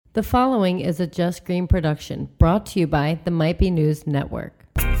The following is a Just Green production brought to you by the Might Be News Network.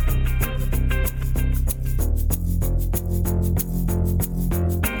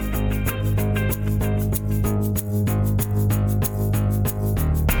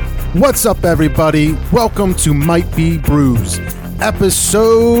 What's up, everybody? Welcome to Might Be Brews,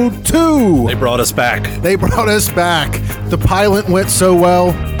 episode 2. They brought us back. The pilot went so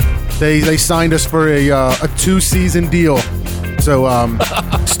well, they signed us for a 2-season deal. So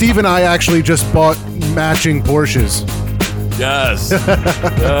Steve and I actually just bought matching Porsches. Yes.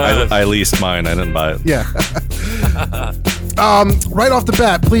 I leased mine. I didn't buy it. Yeah. Right off the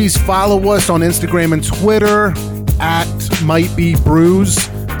bat, please follow us on Instagram and Twitter at Might Be Brews.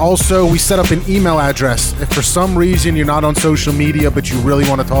 Also, we set up an email address. If for some reason you're not on social media but you really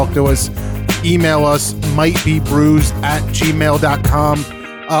want to talk to us, email us,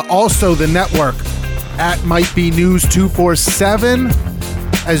 mightbebrews@gmail.com. Also, the network at Might Be News 247,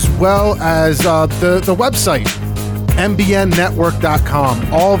 as well as the website,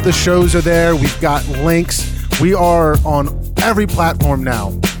 mbnnetwork.com. All of the shows are there. We've got links. We are on every platform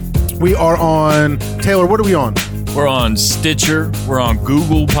now. We are on, Taylor, what are we on? We're on Stitcher. We're on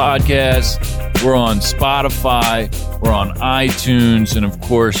Google Podcasts. We're on Spotify. We're on iTunes. And, of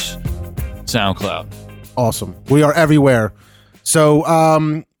course, SoundCloud. Awesome. We are everywhere. So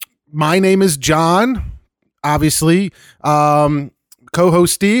my name is John, obviously.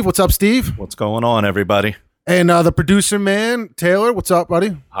 Co-host Steve. What's up, Steve? What's going on, everybody? And the producer man, Taylor. What's up,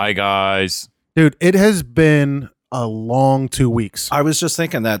 buddy? Hi, guys. Dude, it has been a long 2 weeks. I was just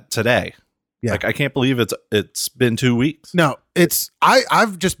thinking that today. Yeah. Like, I can't believe it's been 2 weeks. No,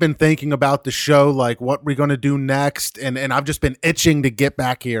 I've just been thinking about the show, like what we're going to do next. And I've just been itching to get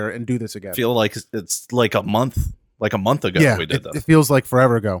back here and do this again. I feel like it's like a month ago Yeah, we did this. It feels like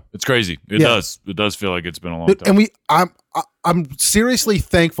forever ago. It's crazy. It does. It does feel like it's been a long time. And I'm seriously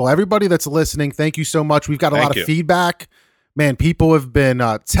thankful. Everybody that's listening, thank you so much. We've got a lot of feedback. Man, people have been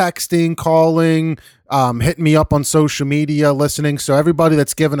texting, calling, hitting me up on social media, listening. So everybody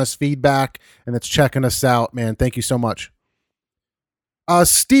that's giving us feedback and that's checking us out, man, thank you so much.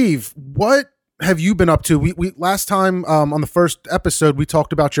 Steve, what have you been up to? We last time on the first episode, we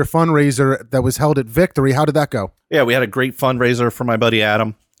talked about your fundraiser that was held at Victory. How did that go? Yeah, we had a great fundraiser for my buddy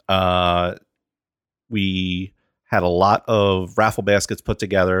Adam. We had a lot of raffle baskets put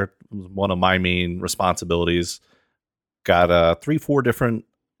together. It was one of my main responsibilities. Got 3-4 different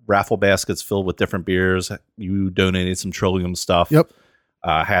raffle baskets filled with different beers. You donated some Trillium stuff. Yep.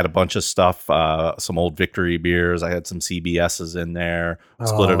 Had a bunch of stuff, some old Victory beers. I had some CBSs in there.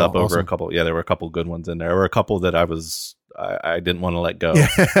 Split it up over a couple. Yeah, there were a couple good ones in there. There were a couple that I didn't want to let go.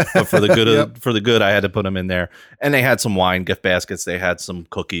 But for the good, I had to put them in there. And they had some wine gift baskets. They had some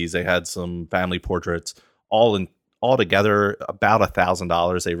cookies. They had some family portraits. All together, about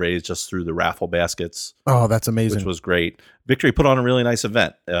 $1,000 they raised just through the raffle baskets. Oh, that's amazing. Which was great. Victory put on a really nice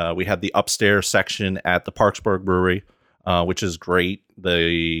event. We had the upstairs section at the Parksburg Brewery, which is great.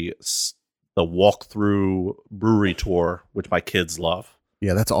 The walk-through brewery tour, which my kids love.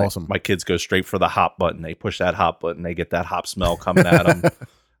 Yeah, that's awesome. My kids go straight for the hop button. They push that hop button. They get that hop smell coming at them.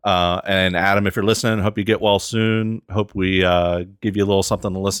 And Adam, if you're listening, hope you get well soon. Hope we give you a little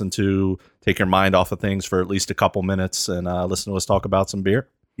something to listen to, take your mind off of things for at least a couple minutes and listen to us talk about some beer.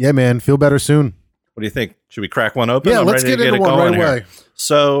 Yeah, man. Feel better soon. What do you think? Should we crack one open? Yeah, let's get into one right away.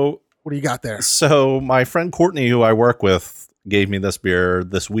 So what do you got there? So my friend Courtney, who I work with, gave me this beer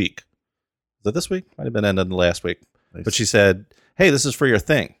this week. Was it this week? Might have been ended last week. Nice. But she said, hey, this is for your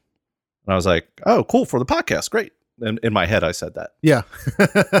thing. And I was like, oh, cool, for the podcast. Great. And in my head, I said that. Yeah.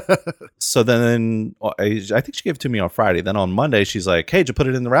 So then I think she gave it to me on Friday. Then on Monday, she's like, hey, did you put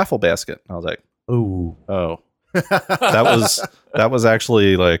it in the raffle basket? And I was like, oh. That was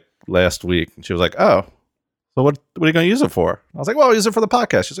actually like last week. And she was like, oh, so what are you going to use it for? I was like, well, I'll use it for the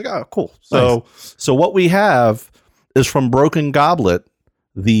podcast. She's like, oh, cool. So, nice. So what we have is from Broken Goblet,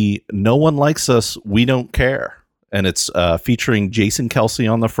 the No One Likes Us, We Don't Care. And it's featuring Jason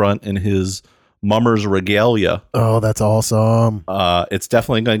Kelce on the front in his Mummer's Regalia. Oh, that's awesome. It's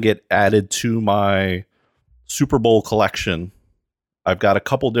definitely going to get added to my Super Bowl collection. I've got a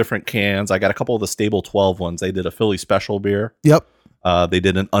couple different cans. I got a couple of the Stable 12 ones. They did a Philly Special beer. Yep. They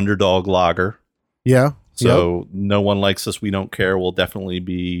did an Underdog Lager. Yeah. So No One Likes Us, We Don't Care will definitely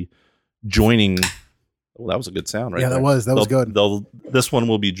be joining. Oh, that was a good sound, right? Yeah, there. that was good. This one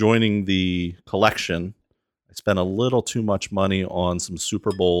will be joining the collection. I spent a little too much money on some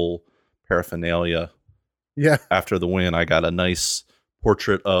Super Bowl paraphernalia. Yeah. After the win, I got a nice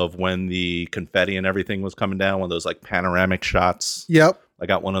portrait of when the confetti and everything was coming down, one of those like panoramic shots. Yep. I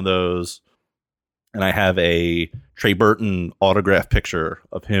got one of those. and I have a Trey Burton autograph picture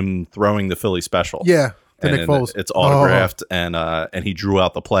of him throwing the Philly special. Yeah. And Nick Foles. it's autographed, and he drew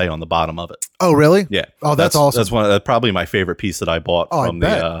out the play on the bottom of it. Oh, really? Yeah. Oh, that's awesome. That's probably my favorite piece that I bought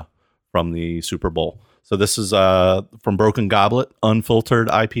from the Super Bowl. So this is from Broken Goblet, unfiltered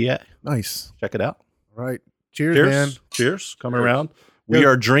IPA. Nice. Check it out. All right. Cheers, man. Cheers. Coming around. We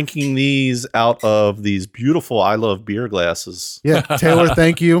are drinking these out of these beautiful I Love Beer glasses. Yeah, Taylor,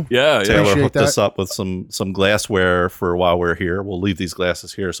 thank you. Yeah, Taylor hooked us up with some glassware for while we're here. We'll leave these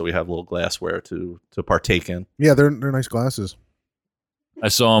glasses here so we have a little glassware to partake in. Yeah, they're nice glasses. I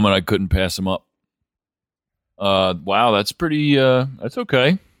saw them and I couldn't pass them up. Wow, that's pretty. That's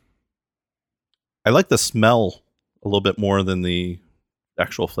okay. I like the smell a little bit more than the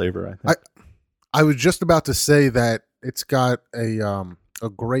actual flavor, I think. I was just about to say that it's got a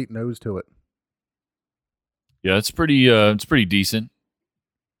great nose to it. Yeah, it's pretty decent.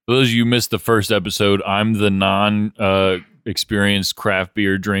 For those of you who missed the first episode, I'm the non-experienced craft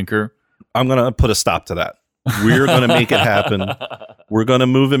beer drinker. I'm going to put a stop to that. We're going to make it happen. We're going to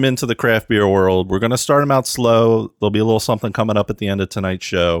move him into the craft beer world. We're going to start him out slow. There'll be a little something coming up at the end of tonight's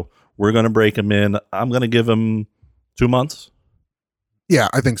show. We're going to break him in. I'm going to give him 2 months. Yeah,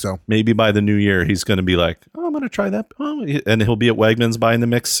 I think so. Maybe by the new year, he's going to be like, oh, I'm going to try that. Oh, and he'll be at Wegmans buying the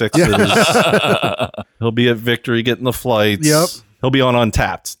mixed sixes. Yeah. He'll be at Victory getting the flights. Yep. He'll be on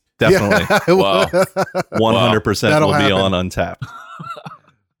Untapped. Definitely. Yeah. Wow. 100% That'll will be happen. on Untapped.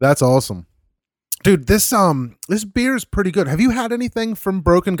 That's awesome. Dude, this beer is pretty good. Have you had anything from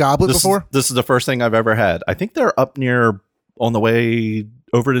Broken Goblet before? This is the first thing I've ever had. I think they're up near on the way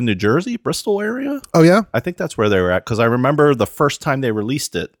over to New Jersey, Bristol area. Oh, yeah? I think that's where they were at, because I remember the first time they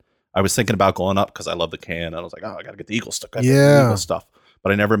released it, I was thinking about going up because I love the can. And I was like, oh, I got to get the Eagle stuff. Eagle stuff.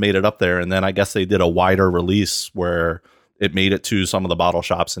 But I never made it up there. And then I guess they did a wider release where it made it to some of the bottle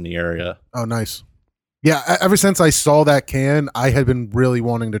shops in the area. Oh, nice. Yeah, ever since I saw that can, I had been really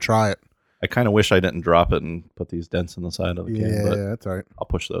wanting to try it. I kind of wish I didn't drop it and put these dents in the side of the can. Yeah, but that's all right. I'll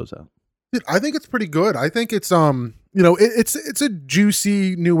push those out. Dude, I think it's pretty good. I think it's it's a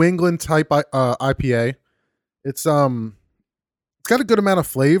juicy New England type IPA. It's got a good amount of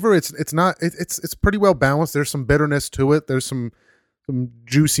flavor. It's pretty well balanced. There's some bitterness to it. There's some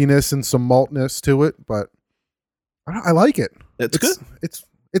juiciness and some maltness to it, but I like it. It's good. It's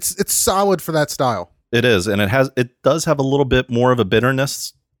solid for that style. It is, and it does have a little bit more of a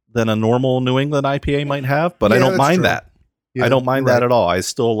bitterness than a normal New England IPA might have, but I don't mind true. that. Yeah, I don't mind that at all. I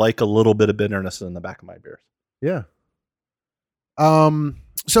still like a little bit of bitterness in the back of my beers. Yeah.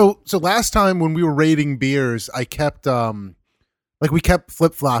 So last time when we were rating beers, I kept we kept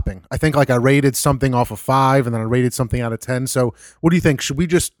flip-flopping. I think I rated something off of 5 and then I rated something out of 10. So what do you think? Should we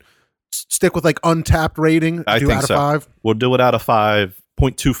just stick with Untapped rating? I think out of so. 5? We'll do it out of 5,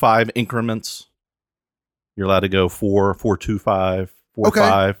 0.25 increments. You're allowed to go 4, 4.25,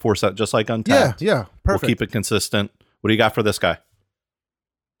 4.5, 4.7, just like Untapped. Yeah, perfect. We'll keep it consistent. What do you got for this guy?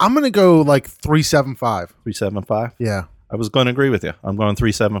 I'm going to go 3.75. 3.75? Yeah. I was going to agree with you. I'm going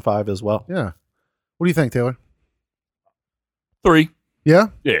 3.75 as well. Yeah. What do you think, Taylor? 3. Yeah?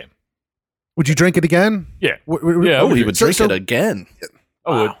 Yeah. Would you drink it again? Yeah. Yeah, he would drink it again.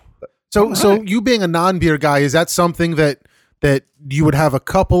 I would. So you being a non-beer guy, is that something that you would have a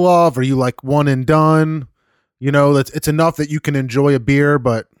couple of, or you like one and done? It's enough that you can enjoy a beer,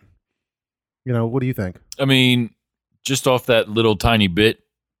 but what do you think? I mean, just off that little tiny bit,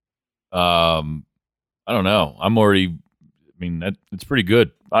 I don't know. It's pretty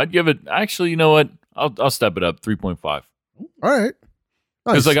good. I'd give it. Actually, you know what? I'll step it up 3.5. All right.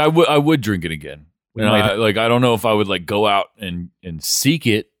 Because I would drink it again. I don't know if I would go out and seek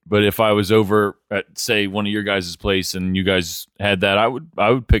it, but if I was over at say one of your guys' place and you guys had that, I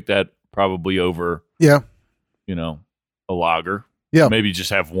would pick that probably over. Yeah. A lager. Yeah. Maybe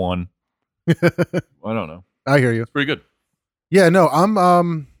just have one. I don't know. I hear you. It's pretty good. Yeah. No,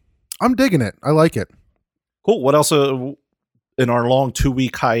 I'm digging it. I like it. Cool. What else in our long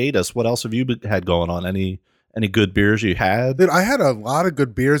 2-week hiatus? What else have you had going on? Any good beers you had? Dude, I had a lot of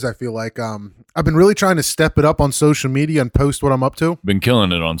good beers. I feel like I've been really trying to step it up on social media and post what I'm up to. Been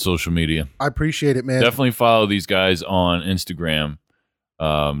killing it on social media. I appreciate it, man. Definitely follow these guys on Instagram.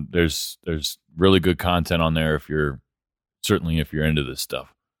 There's really good content on there if you're into this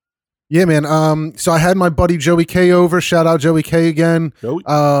stuff. Yeah, man. So I had my buddy Joey K over. Shout out Joey K again. Joey.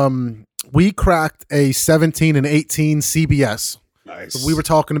 We cracked a 17 and 18 CBS. Nice. So we were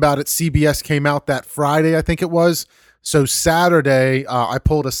talking about it. CBS came out that Friday, I think it was. So Saturday, I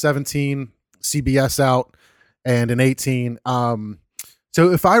pulled a 17 CBS out and an 18.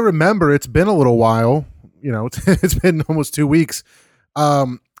 So if I remember, it's been a little while. It's been almost 2 weeks.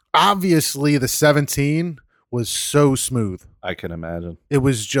 obviously the 17 was so smooth. I can imagine. It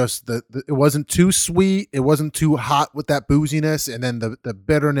was just it wasn't too sweet. It wasn't too hot with that booziness. And then the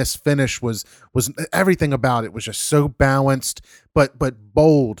bitterness finish was everything about it was just so balanced, but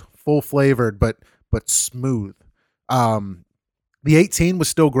bold, full flavored, but smooth. The 18 was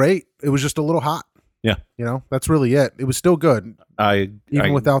still great. It was just a little hot. Yeah. That's really it. It was still good.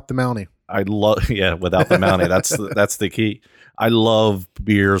 Even without the Mountie. I love, without the Mountie. That's the key. I love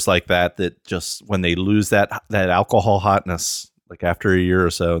beers like that just when they lose that alcohol hotness, like after a year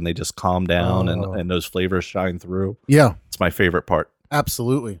or so, and they just calm down and those flavors shine through. Yeah. It's my favorite part.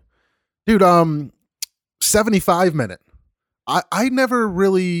 Absolutely. Dude, 75 minute. I never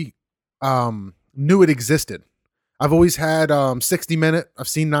really knew it existed. I've always had 60 minute. I've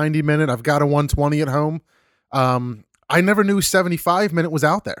seen 90 minute. I've got a 120 at home. I never knew 75 minute was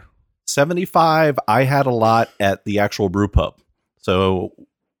out there. 75, I had a lot at the actual brew pub. So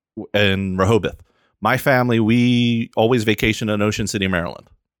in Rehoboth, my family, we always vacation in Ocean City, Maryland.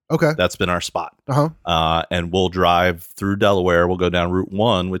 Okay. That's been our spot. Uh-huh. And we'll drive through Delaware. We'll go down Route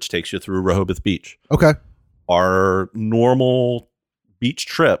 1, which takes you through Rehoboth Beach. Okay. Our normal beach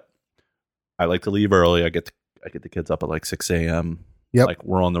trip, I like to leave early. I get the kids up at like 6 a.m. Yep. Like,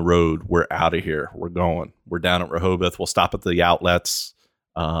 we're on the road. We're out of here. We're going. We're down at Rehoboth. We'll stop at the outlets.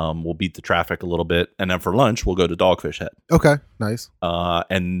 We'll beat the traffic a little bit, and then for lunch we'll go to Dogfish Head. Okay, nice.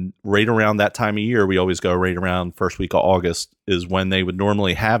 And right around that time of year, we always go right around first week of August is when they would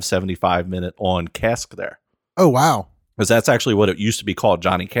normally have 75 minute on cask there. Oh wow, because that's actually what it used to be called,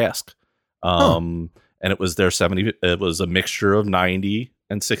 Johnny Cask. And it was their 70. It was a mixture of 90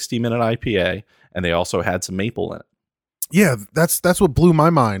 and 60 minute IPA, and they also had some maple in it. Yeah, that's what blew my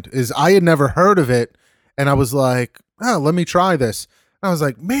mind. Is I had never heard of it, and I was like, oh, let me try this. I was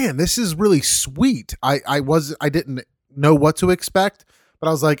like, man, this is really sweet. I didn't know what to expect, but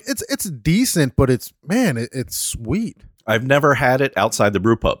I was like, it's decent, but it's sweet. I've never had it outside the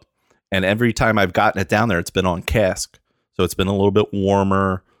brew pub, and every time I've gotten it down there, it's been on cask, so it's been a little bit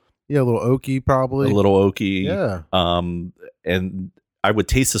warmer. Yeah, a little oaky, probably. A little oaky. Yeah. And I would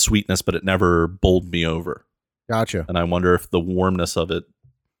taste the sweetness, but it never bowled me over. Gotcha. And I wonder if the warmness of it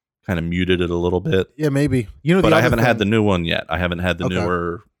kind of muted it a little bit. Yeah, maybe. But I haven't had the new one yet. I haven't had the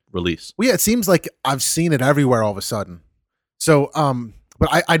newer release. Well, yeah, it seems like I've seen it everywhere all of a sudden. So,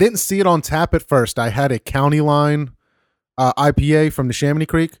 but I didn't see it on tap at first. I had a County Line IPA from the Chamonix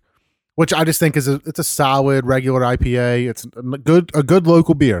Creek, which I just think it's a solid regular IPA. It's a good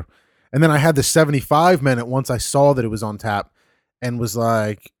local beer. And then I had the 75 minute once I saw that it was on tap, and was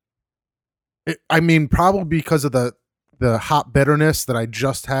like, probably because of the hot bitterness that I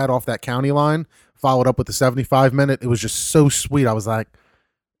just had off that County Line, followed up with the 75 minute. It was just so sweet. I was like,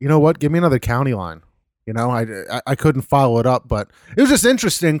 you know what? Give me another County Line. I couldn't follow it up, but it was just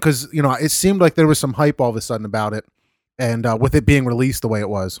interesting because, it seemed like there was some hype all of a sudden about it, and with it being released the way it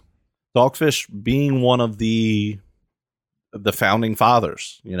was. Dogfish being one of the founding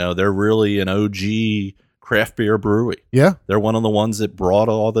fathers, they're really an OG craft beer brewery. Yeah. They're one of the ones that brought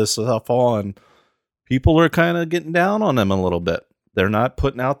all this stuff on. People are kind of getting down on them a little bit. They're not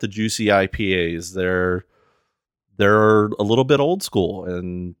putting out the juicy IPAs. They're a little bit old school,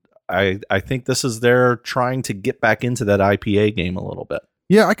 and I think this is their trying to get back into that IPA game a little bit.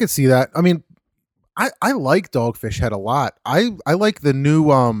 Yeah, I could see that. I like Dogfish Head a lot. I like the new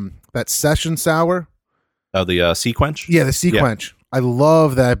that Session Sour. Oh, the Sea Quench? Yeah, the Sea Quench. I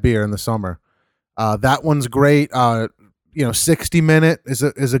love that beer in the summer. That one's great. 60 minute is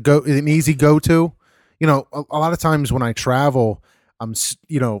an easy go-to. A lot of times when I travel,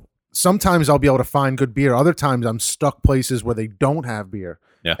 sometimes I'll be able to find good beer. Other times I'm stuck places where they don't have beer.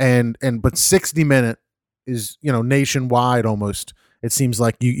 Yeah. But 60 minute is, nationwide almost. It seems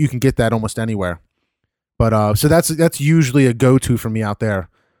like you can get that almost anywhere. But so that's usually a go-to for me out there.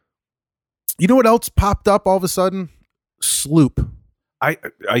 You know what else popped up all of a sudden? Sloop.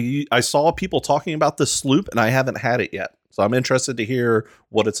 I saw people talking about the Sloop, and I haven't had it yet. So I'm interested to hear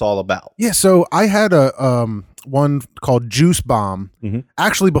what it's all about. Yeah, so I had a one called Juice Bomb,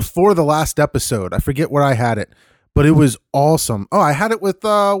 actually before the last episode. I forget where I had it, but it was awesome. Oh, I had it with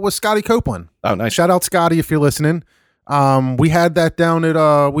Scotty Copeland. Oh, nice. Shout out Scotty if you're listening. We had that down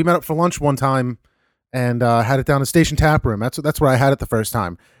at we met up for lunch one time and had it down at Station Tap Room. That's where I had it the first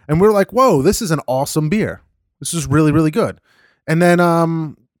time. And we were like, whoa, this is an awesome beer. This is really, really good. And then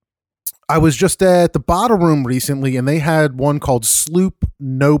I was just at the Bottle Room recently, and they had one called Sloop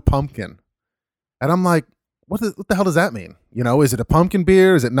No Pumpkin. And I'm like, what the hell does that mean? Is it a pumpkin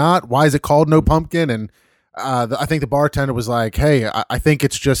beer? Is it not? Why is it called No Pumpkin? And I think the bartender was like, hey, I think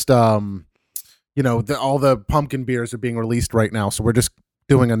it's just, all the pumpkin beers are being released right now, so we're just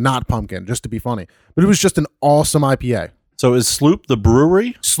doing a not pumpkin just to be funny. But it was just an awesome IPA. So is Sloop the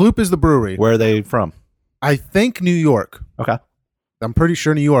brewery? Sloop is the brewery. Where are they from? I think New York. Okay. I'm pretty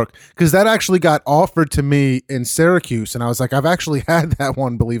sure New York, because that actually got offered to me in Syracuse, and I was like, I've actually had that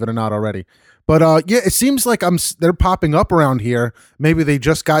one, believe it or not, already. But yeah, it seems like they're popping up around here. Maybe they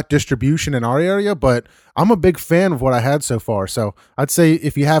just got distribution in our area, but I'm a big fan of what I had so far. So I'd say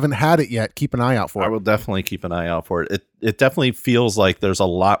if you haven't had it yet, keep an eye out for it. I will definitely keep an eye out for it. It definitely feels like there's a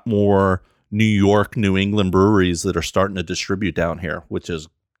lot more New York, New England breweries that are starting to distribute down here, which is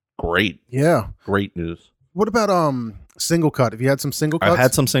great. Yeah. Great news. What about single cut? Have you had some single cuts? I've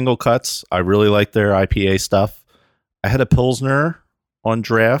had some single cuts. I really like their IPA stuff. I had a Pilsner on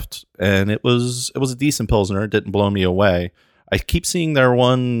draft, and it was a decent Pilsner. It didn't blow me away. I keep seeing their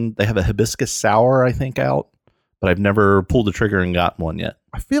one. They have a hibiscus sour, I think, out, but I've never pulled the trigger and gotten one yet.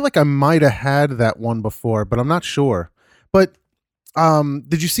 I feel like I might have had that one before, but I'm not sure. But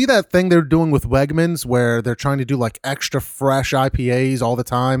did you see that thing they're doing with Wegmans where they're trying to do like extra fresh IPAs all the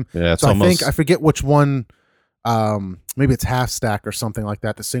time? Yeah, it's so almost, I forget which one. Maybe it's Half Stack or something like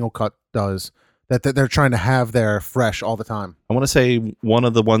that. The single cut does that they're trying to have there fresh all the time. I want to say one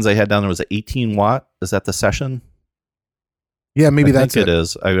of the ones I had down there was an 18 watt. Is that the Session? Yeah, maybe I that's think it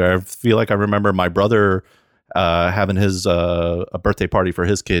is. I feel like I remember my brother having his a birthday party for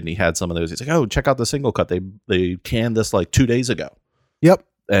his kid, and he had some of those. He's like, "Oh, check out the single cut. They canned this like 2 days ago." Yep,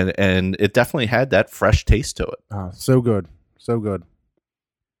 and it definitely had that fresh taste to it. So good, so good.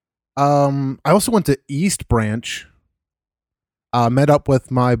 I also went to East Branch. Met up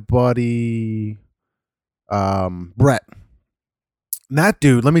with my buddy Brett. And that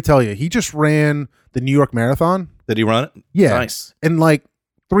dude, let me tell you, he just ran the New York Marathon. Did he run it? Yeah, nice. In like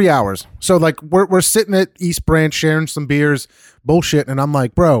 3 hours. So like we're sitting at East Branch sharing some beers, bullshit, and I'm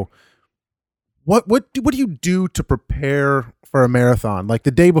like, bro, what do you do to prepare for a marathon? Like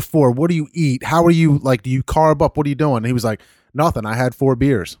the day before, what do you eat? How are you, like, do you carb up? What are you doing? And he was like, nothing. I had 4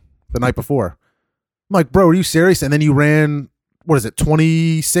 beers the night before. I'm like, bro, are you serious? And then you ran, what is it,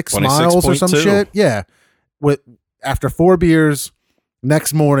 26 miles or some shit? Yeah. After 4 beers,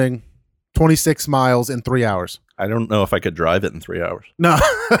 next morning, 26 miles in 3 hours. I don't know if I could drive it in 3 hours. No,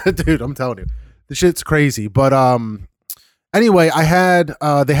 dude, I'm telling you, the shit's crazy. But anyway, I had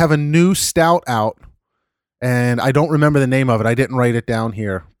they have a new stout out, and I don't remember the name of it. I didn't write it down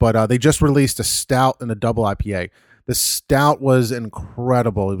here, but they just released a stout and a double IPA. The stout was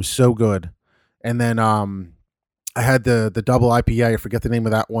incredible. It was so good. And then I had the double IPA. I forget the name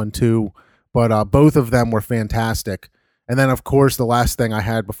of that one too, but both of them were fantastic. And then, of course, the last thing I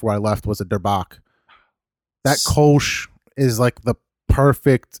had before I left was a Der Bock. That Kolsch is like the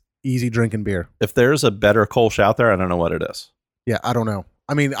perfect easy drinking beer. If there's a better Kolsch out there, I don't know what it is. Yeah, I don't know.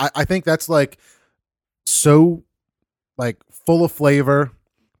 I mean, I think that's like so like full of flavor,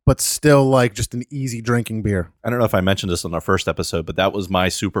 but still like just an easy drinking beer. I don't know if I mentioned this in our first episode, but that was my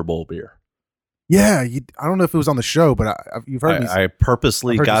Super Bowl beer. Yeah, I don't know if it was on the show, but you've heard me. I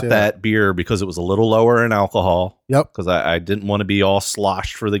purposely got that beer because it was a little lower in alcohol. Yep. Because I didn't want to be all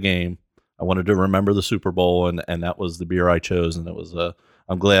sloshed for the game. I wanted to remember the Super Bowl, and that was the beer I chose, and it was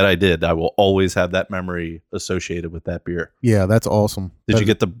I'm glad I did. I will always have that memory associated with that beer. Yeah, that's awesome. Did you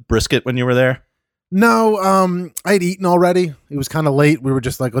get the brisket when you were there? No, I had eaten already. It was kind of late. We were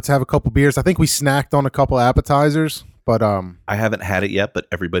just like, let's have a couple beers. I think we snacked on a couple appetizers, but I haven't had it yet, but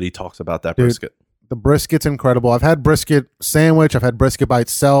everybody talks about that brisket. The brisket's incredible. I've had brisket sandwich. I've had brisket by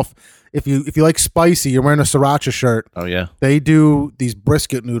itself. If you like spicy, you're wearing a sriracha shirt. Oh yeah. They do these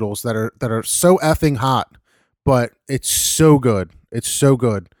brisket noodles that are so effing hot, but it's so good. It's so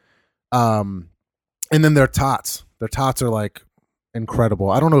good. And then their tots. Their tots are like incredible.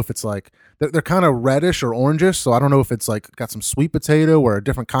 I don't know if it's like they're kind of reddish or orangish, so I don't know if it's like got some sweet potato or a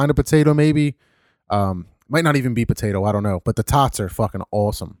different kind of potato maybe. Might not even be potato, I don't know, but the tots are fucking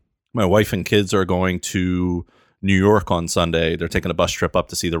awesome. My wife and kids are going to New York on Sunday. They're taking a bus trip up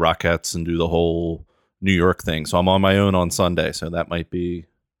to see the Rockettes and do the whole New York thing. So I'm on my own on Sunday. So that might be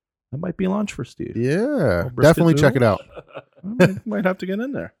lunch for Steve. Yeah, definitely check it out. Might have to get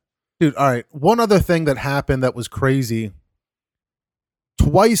in there. Dude, all right. One other thing that happened that was crazy.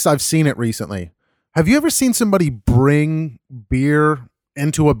 Twice I've seen it recently. Have you ever seen somebody bring beer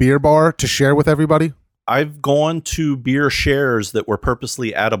into a beer bar to share with everybody? I've gone to beer shares that were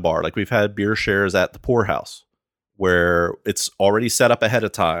purposely at a bar. Like we've had beer shares at the Poorhouse where it's already set up ahead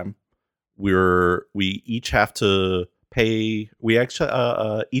of time. We each have to pay. We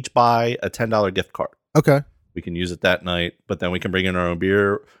actually each buy a $10 gift card. Okay. We can use it that night, but then we can bring in our own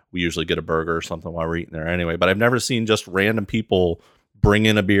beer. We usually get a burger or something while we're eating there anyway. But I've never seen just random people bring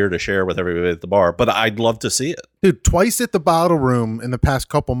in a beer to share with everybody at the bar. But I'd love to see it. Dude, twice at the Bottle Room in the past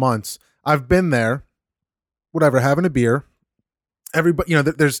couple months, I've been there, whatever, having a beer. Everybody,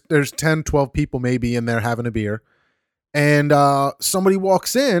 there's 10, 12 people maybe in there having a beer. And somebody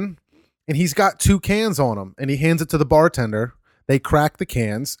walks in and he's got 2 cans on him and he hands it to the bartender. They crack the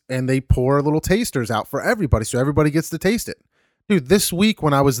cans and they pour little tasters out for everybody. So everybody gets to taste it. Dude, this week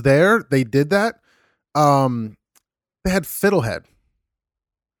when I was there, they did that. They had Fiddlehead.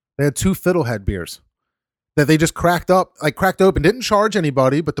 They had 2 Fiddlehead beers that they just cracked open, didn't charge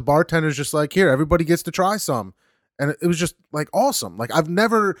anybody, but the bartender's just like, here, everybody gets to try some. And it was just like awesome. Like I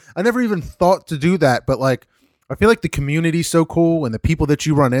never even thought to do that, but like I feel like the community's so cool and the people that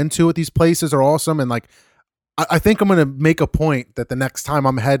you run into at these places are awesome. And like I think I'm going to make a point that the next time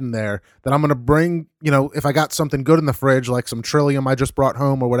I'm heading there that I'm going to bring, if I got something good in the fridge, like some Trillium I just brought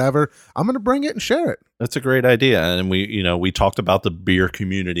home or whatever, I'm going to bring it and share it. That's a great idea. And we talked about the beer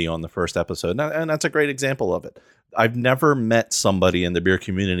community on the first episode, and that's a great example of it. I've never met somebody in the beer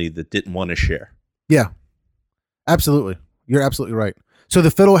community that didn't want to share. Yeah, absolutely. You're absolutely right. So the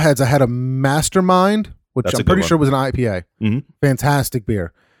Fiddleheads, I had a Mastermind, which I'm pretty sure was an IPA. Mm-hmm. Fantastic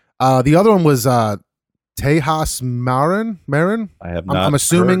beer. The other one was Tejas Marin. I have not. I'm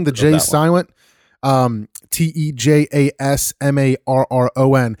assuming the J silent.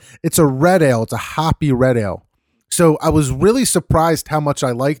 TEJASMARRON. It's a red ale. It's a hoppy red ale. So I was really surprised how much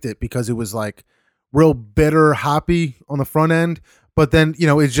I liked it because it was like real bitter hoppy on the front end, but then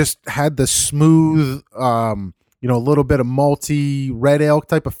it just had the smooth, a little bit of malty red ale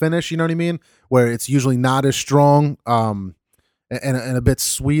type of finish. You know what I mean? Where it's usually not as strong. And a bit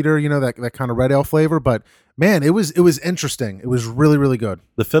sweeter, that kind of red ale flavor. But man, it was interesting. It was really, really good.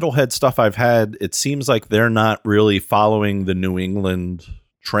 The Fiddlehead stuff I've had, it seems like they're not really following the New England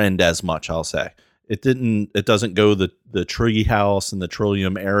trend as much, I'll say. It doesn't go the Tree House and the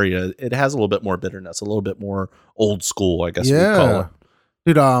Trillium area. It has a little bit more bitterness, a little bit more old school, I guess we'd call it.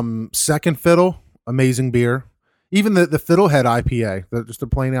 Dude, Second Fiddle, amazing beer. Even the Fiddlehead IPA, just the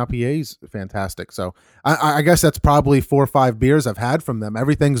plain IPA is fantastic. So I guess that's probably 4 or 5 beers I've had from them.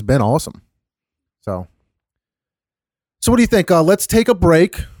 Everything's been awesome. So what do you think? Let's take a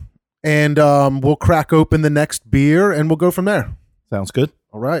break and we'll crack open the next beer and we'll go from there. Sounds good.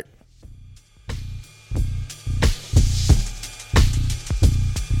 All right.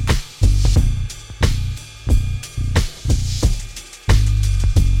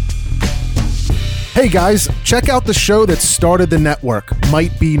 Hey guys, check out the show that started the network,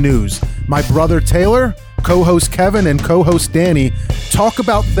 Might Be News. My brother Taylor, co-host Kevin, and co-host Danny talk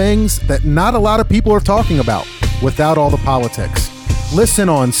about things that not a lot of people are talking about without all the politics. Listen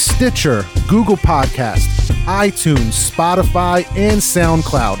on Stitcher, Google Podcasts, iTunes, Spotify, and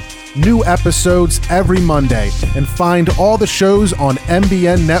SoundCloud. New episodes every Monday, and find all the shows on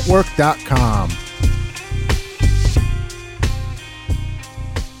mbnnetwork.com.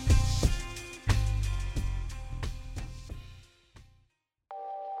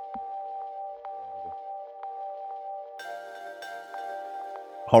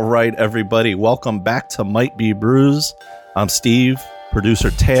 All right, everybody, welcome back to Might Be Brews. I'm Steve,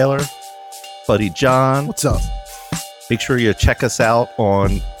 producer Taylor, buddy John. What's up? Make sure you check us out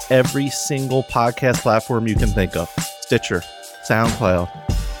on every single podcast platform you can think of. Stitcher, SoundCloud,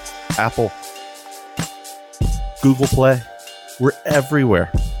 Apple, Google Play. We're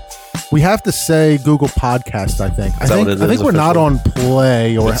everywhere. We have to say Google Podcast, I think. I think we're not on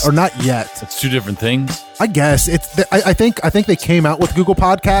Play or not yet. It's 2 different things. I guess I think they came out with Google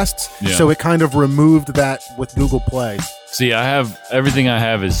Podcasts, so it kind of removed that with Google Play. See, everything I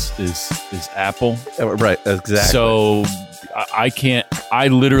have is Apple. Right, exactly. So I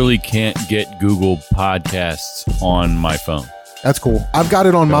literally can't get Google Podcasts on my phone. That's cool. I've got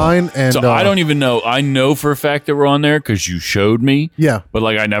it on mine, and so I don't even know. I know for a fact that we're on there because you showed me. Yeah, but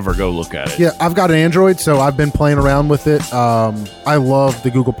I never go look at it. Yeah, I've got an Android, so I've been playing around with it. I love the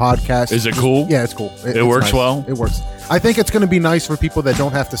Google Podcast. Is it cool? Yeah, it's cool. It works nice. well. It works. I think it's going to be nice for people that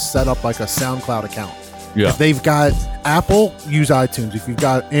don't have to set up like a SoundCloud account. Yeah. If they've got Apple, use iTunes. If you've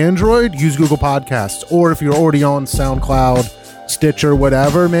got Android, use Google Podcasts. Or if you're already on SoundCloud, Stitcher,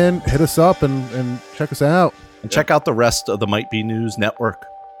 whatever, man, hit us up and check us out. And check out the rest of the Might Be News Network,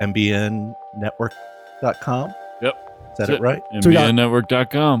 mbnnetwork.com. Yep. Is that it right?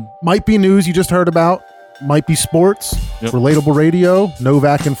 mbnnetwork.com. Might Be News you just heard about. Might Be Sports, Relatable Radio,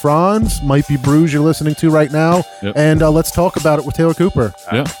 Novak and Franz, Might Be Brews you're listening to right now. Yep. And let's talk about it with Taylor Cooper.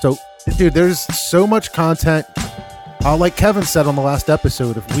 Yeah. So, dude, there's so much content. Like Kevin said on the last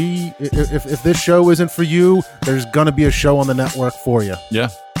episode, if this show isn't for you, there's going to be a show on the network for you. Yeah.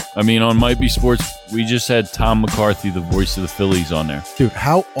 I mean, on Might Be Sports, we just had Tom McCarthy, the voice of the Phillies, on there. Dude,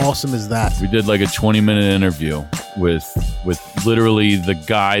 how awesome is that? We did like a 20-minute interview with literally the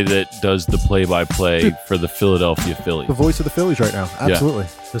guy that does the play-by-play for the Philadelphia Phillies. The voice of the Phillies right now. Absolutely.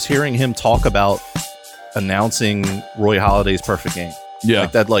 Just hearing him talk about announcing Roy Halladay's perfect game. Yeah.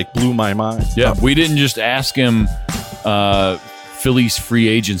 Like that blew my mind. Yeah, we didn't just ask him Phillies free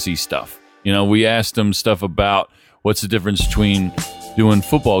agency stuff. You know, we asked him stuff about what's the difference between doing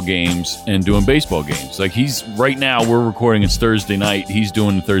football games and doing baseball games. Like right now, we're recording, it's Thursday night. He's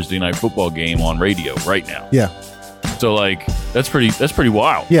doing the Thursday night football game on radio right now. Yeah. So like, that's pretty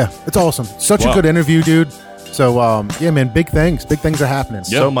wild. Yeah, it's awesome. Such a good interview, dude. So, yeah, man, big things. Big things are happening.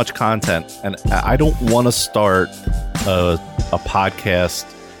 So much content. And I don't want to start a podcast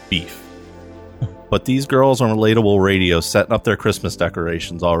beef. But these girls on Relatable Radio setting up their Christmas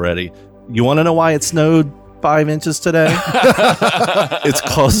decorations already. You want to know why it snowed 5 inches today? It's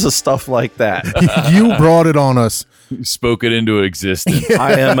cause of stuff like that. You brought it on us. You spoke it into existence.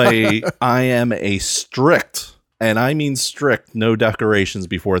 I am a strict, and I mean strict, no decorations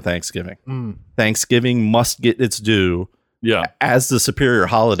before Thanksgiving. Thanksgiving must get its due. Yeah. As the superior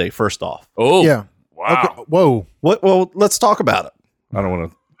holiday, first off. Oh. Yeah. Wow. Okay. Whoa. Well, let's talk about it. I don't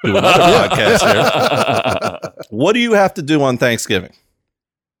want to do another podcast here. What do you have to do on Thanksgiving?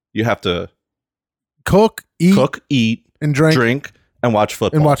 You have to cook, eat, and drink, and watch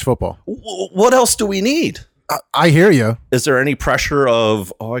football. What else do we need? I hear you. Is there any pressure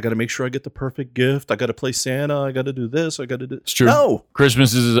of, I got to make sure I get the perfect gift. I got to play Santa. I got to do this. I got to do. It's true. No.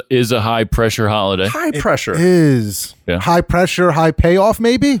 Christmas is a high pressure holiday. High pressure. It is. Yeah. High pressure, high payoff,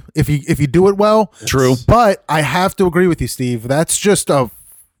 maybe, if you do it well. True. But I have to agree with you, Steve. That's just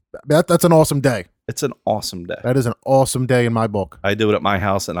that's an awesome day. It's an awesome day. That is an awesome day in my book. I do it at my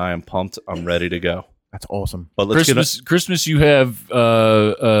house, and I am pumped. I'm ready to go. That's awesome. But let's Christmas, you have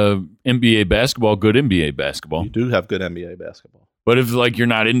NBA basketball, good NBA basketball. You do have good NBA basketball. But if like you're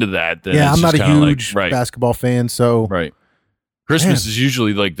not into that, then yeah, it's I'm not just a kinda huge like, basketball fan, so right. Christmas is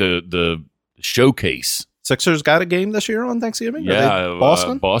usually like the showcase. Sixers got a game this year on Thanksgiving? Yeah,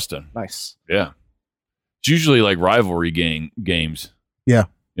 Boston. Boston. Nice. Yeah, it's usually like rivalry games. Yeah,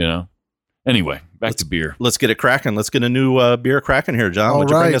 you know. Anyway, back to beer. Let's get it cracking. Let's get a new beer cracking here, John.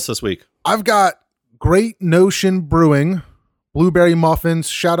 What'd you bring us this week? I've got Great Notion Brewing blueberry muffins.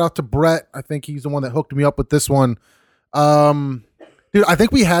 Shout out to Brett. I think he's the one that hooked me up with this one. Dude, I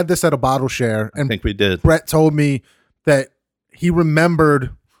think we had this at a bottle share, and I think we did. Brett told me that he remembered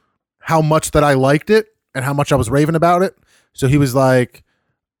how much that I liked it and how much I was raving about it. So he was like,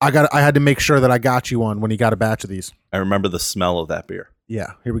 I had to make sure that I got you one when he got a batch of these. I remember the smell of that beer.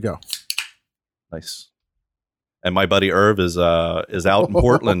 Yeah, here we go. Nice. And my buddy Irv is out in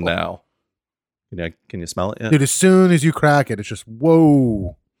Portland now. Can you smell it yet? Dude, as soon as you crack it, it's just,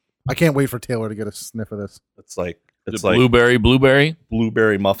 whoa. I can't wait for Taylor to get a sniff of this. It's like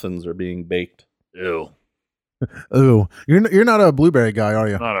blueberry muffins are being baked. Ew. Ooh. You're not a blueberry guy, are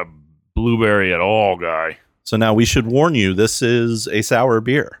you? Not a blueberry at all guy. So now we should warn you, this is a sour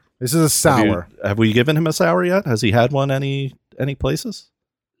beer. This is a sour. Have we given him a sour yet? Has he had one any places?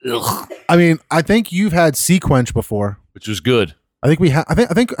 Ugh. I mean, I think you've had Sequench before. Which was good. I think we have. I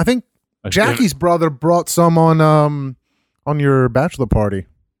think Jackie's brother brought some on your bachelor party.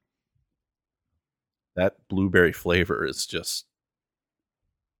 That blueberry flavor is just,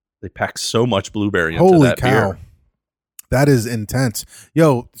 they pack so much blueberry into that beer. That is intense.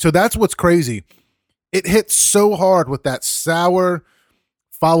 Yo, so that's what's crazy. It hits so hard with that sour,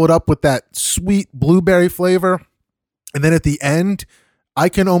 followed up with that sweet blueberry flavor. And then at the end, I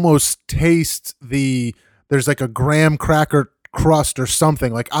can almost taste there's like a graham cracker crust or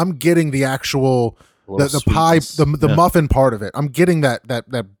something. Like I'm getting the actual, the pie, the muffin part of it. I'm getting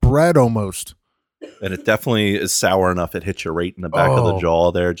that bread almost. And it definitely is sour enough. It hits you right in the back of the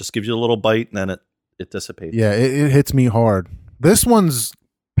jaw there. Just gives you a little bite and then it dissipates. Yeah, it hits me hard. This one's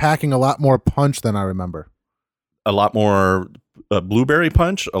packing a lot more punch than I remember. A lot more blueberry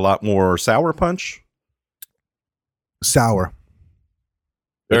punch, a lot more sour punch. Sour.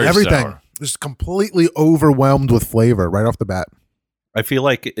 Very everything. Sour. Just completely overwhelmed with flavor right off the bat. I feel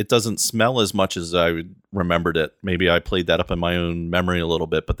like it doesn't smell as much as I remembered it. Maybe I played that up in my own memory a little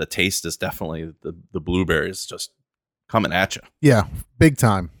bit, but the taste is definitely the blueberries just coming at you. Yeah, big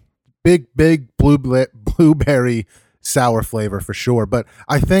time. Big blueberry sour flavor for sure. But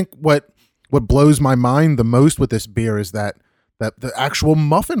I think what blows my mind the most with this beer is that the actual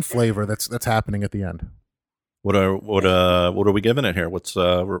muffin flavor that's happening at the end. What are we giving it here? What's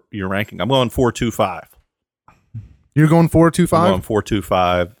your ranking? I'm going 4.25. You're going 4.25? I'm going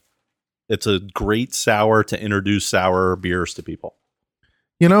 4.25. It's a great sour to introduce sour beers to people.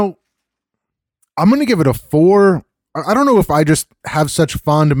 You know, I'm going to give it a 4. I don't know if I just have such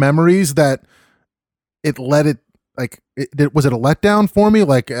fond memories that it let it, like, was it a letdown for me?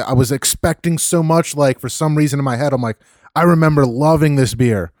 Like, I was expecting so much, like, for some reason in my head, I'm like, I remember loving this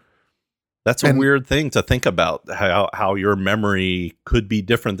beer. That's a weird thing to think about, how your memory could be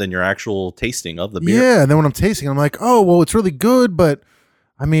different than your actual tasting of the beer. Yeah, and then when I'm tasting, I'm like, oh, well, it's really good, but,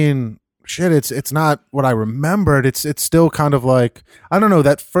 I mean, shit, it's not what I remembered. It's still kind of like, I don't know,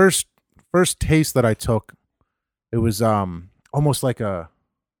 that first taste that I took, it was almost like a,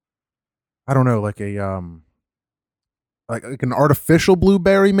 I don't know, like a like an artificial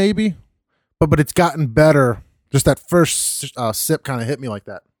blueberry maybe, but it's gotten better. Just that first sip kind of hit me like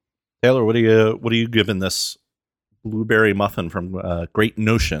that. Taylor, what are you giving this blueberry muffin from Great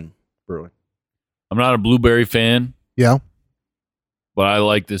Notion Brewing? I'm not a blueberry fan. Yeah, but I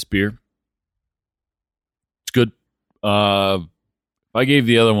like this beer. It's good. If I gave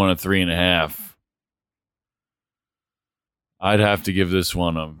the other one a 3.5, I'd have to give this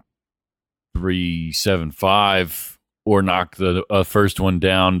one a 3.75, or knock the first one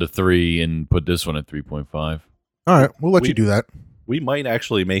down to 3 and put this one at 3.5. All right, we'll let you do that. We might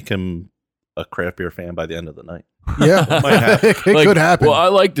actually make him a craft beer fan by the end of the night. Yeah, it could happen. Well, I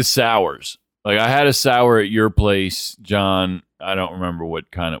like the sours. Like, I had a sour at your place, John. I don't remember what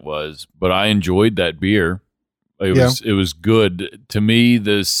kind it was, but I enjoyed that beer. It was good. To me,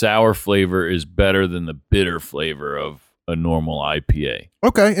 the sour flavor is better than the bitter flavor of a normal IPA.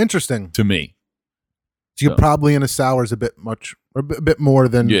 Okay, interesting. To me. So you're probably in a sours a bit more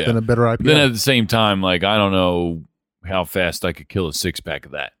than a bitter IPA. Then at the same time, like, I don't know how fast I could kill a 6-pack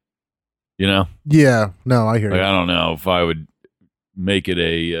of that. You know? Yeah. No, I hear you. I don't know if I would make it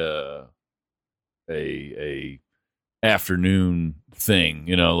a afternoon thing,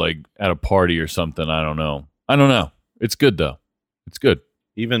 you know, like at a party or something. I don't know. It's good though. It's good.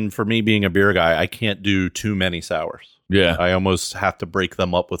 Even for me being a beer guy, I can't do too many sours. Yeah. I almost have to break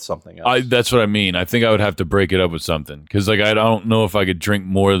them up with something else. That's what I mean. I think I would have to break it up with something, because like I don't know if I could drink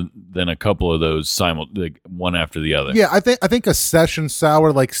more than a couple of those like one after the other. Yeah, I think a session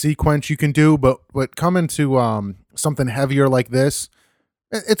sour like Sequence you can do, but coming to something heavier like this,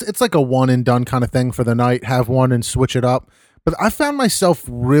 it's like a one and done kind of thing for the night. Have one and switch it up. But I found myself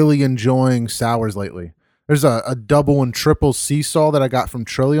really enjoying sours lately. There's a double and triple Seesaw that I got from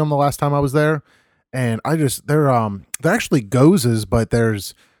Trillium the last time I was there. And they're actually gozes, but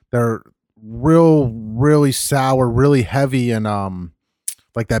they're really sour, really heavy, and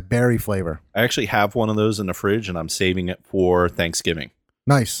like that berry flavor. I actually have one of those in the fridge, and I'm saving it for Thanksgiving.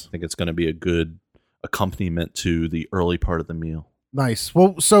 Nice. I think it's going to be a good accompaniment to the early part of the meal. Nice.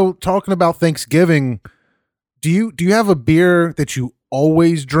 Well, so talking about Thanksgiving, do you have a beer that you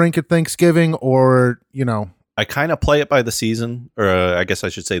always drink at Thanksgiving, or you know? I kind of play it by the season, or I guess I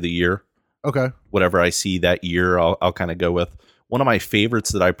should say the year. Okay. Whatever I see that year, I'll kind of go with. One of my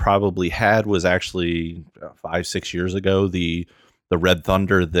favorites that I probably had was actually 5-6 years ago, the Red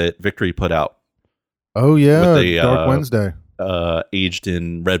Thunder that Victory put out. Oh yeah, the, Dark Wednesday. Aged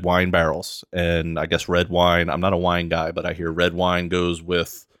in red wine barrels, and I guess red wine. I'm not a wine guy, but I hear red wine goes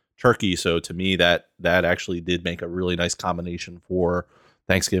with turkey. So to me, that actually did make a really nice combination for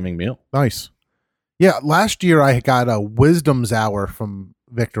Thanksgiving meal. Nice. Yeah, last year I got a Wisdom's Hour from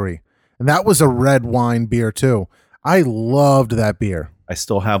Victory. And that was a red wine beer too. I loved that beer. I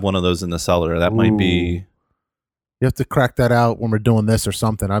still have one of those in the cellar. That might be. You have to crack that out when we're doing this or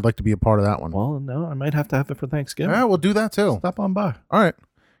something. I'd like to be a part of that one. Well, no, I might have to have it for Thanksgiving. Yeah, we'll do that too. Stop on by. All right.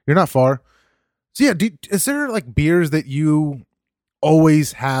 You're not far. So yeah, is there like beers that you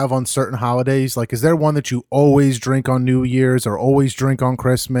always have on certain holidays? Like, is there one that you always drink on New Year's or always drink on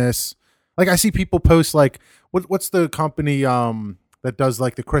Christmas? Like, I see people post like, what's the company that does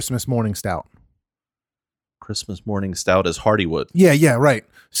like the Christmas morning stout? Christmas morning stout is Hardywood. Yeah, right.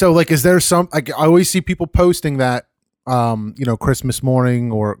 So like, is there some, like, I always see people posting that, Christmas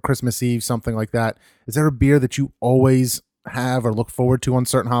morning or Christmas Eve, something like that. Is there a beer that you always have or look forward to on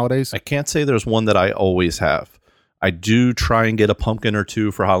certain holidays? I can't say there's one that I always have. I do try and get a pumpkin or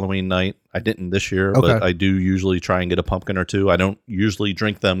two for Halloween night. I didn't this year, but I do usually try and get a pumpkin or two. I don't usually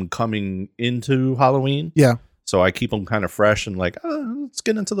drink them coming into Halloween. Yeah. So I keep them kind of fresh and like, let's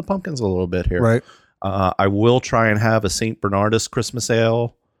get into the pumpkins a little bit here. Right. I will try and have a St. Bernardus Christmas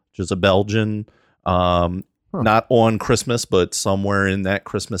Ale, which is a Belgian. Not on Christmas, but somewhere in that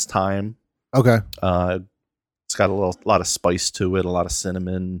Christmas time. Okay. It's got a lot of spice to it, a lot of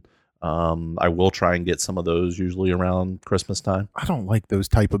cinnamon. I will try and get some of those usually around Christmas time. I don't like those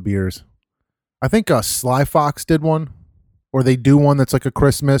type of beers. I think Sly Fox did one, or they do one that's like a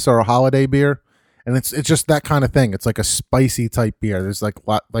Christmas or a holiday beer. and it's just that kind of thing. It's like a spicy type beer. There's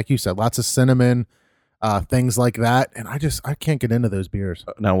like you said, lots of cinnamon, things like that, and I can't get into those beers.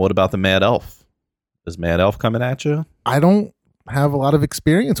 Now, what about the Mad Elf? Is Mad Elf coming at you? I don't have a lot of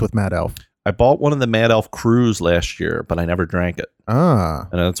experience with Mad Elf. I bought one of the Mad Elf Crews last year, but I never drank it. And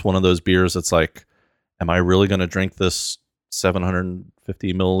it's one of those beers that's like, am I really going to drink this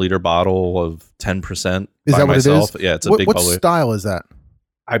 750 milliliter bottle of 10%? Is that what myself? It is? Yeah, it's a big What bottle. Style is that?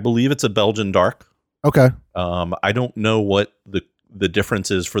 I believe it's a Belgian dark. Okay. I don't know what the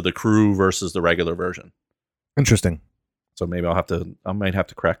difference is for the Crew versus the regular version. Interesting. So maybe I might have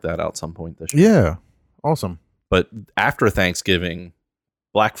to crack that out some point this year. Yeah. Awesome. But after Thanksgiving,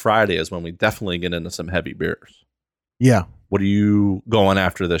 Black Friday is when we definitely get into some heavy beers. Yeah. What are you going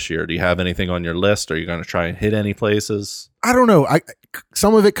after this year? Do you have anything on your list? Are you going to try and hit any places? I don't know.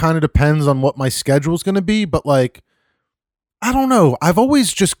 Some of it kind of depends on what my schedule is going to be, but like, I don't know. I've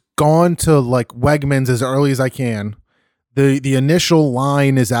always just gone to like Wegmans as early as I can. The initial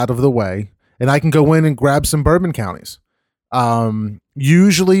line is out of the way, and I can go in and grab some bourbon counties.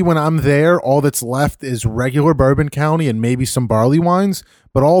 Usually when I'm there, all that's left is regular bourbon county and maybe some barley wines,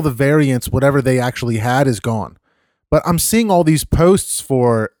 but all the variants, whatever they actually had, is gone. But I'm seeing all these posts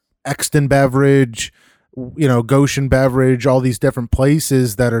for Exton Beverage, Goshen Beverage, all these different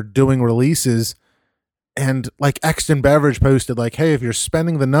places that are doing releases. And like Exton Beverage posted like, hey, if you're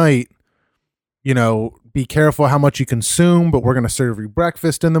spending the night, be careful how much you consume, but we're going to serve you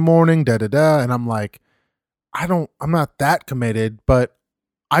breakfast in the morning, da-da-da. And I'm like, I'm not that committed, but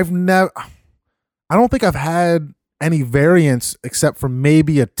I don't think I've had any variants except for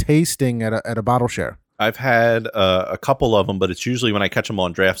maybe a tasting at a bottle share. I've had a couple of them, but it's usually when I catch them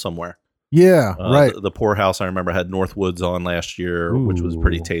on draft somewhere. Yeah, right. The Poorhouse, I remember, had Northwoods on last year, which was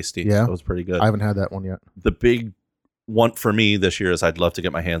pretty tasty. Yeah. That was pretty good. I haven't had that one yet. The big one for me this year is I'd love to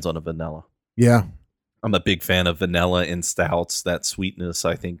get my hands on a vanilla. Yeah. I'm a big fan of vanilla in stouts. That sweetness,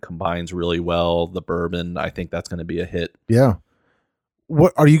 I think, combines really well. The bourbon, I think that's going to be a hit. Yeah.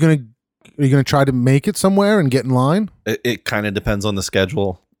 What are you going to try to make it somewhere and get in line? It kind of depends on the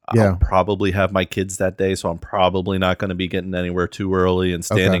schedule. Yeah. I'll probably have my kids that day, so I'm probably not going to be getting anywhere too early and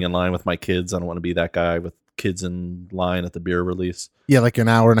standing in line with my kids. I don't want to be that guy with kids in line at the beer release. Yeah, like an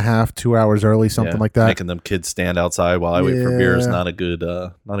hour and a half, 2 hours early, something like that. Making them kids stand outside while I wait for beer is not a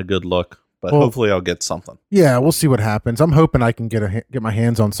good look. But hopefully I'll get something. Yeah, we'll see what happens. I'm hoping I can get my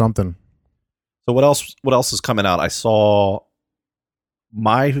hands on something. So what else is coming out? I saw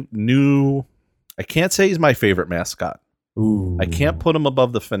my new. I can't say he's my favorite mascot. Ooh. I can't put him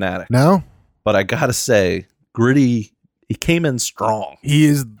above the Fanatic. No, but I gotta say, Gritty. He came in strong. He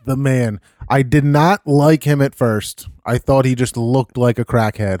is the man. I did not like him at first. I thought he just looked like a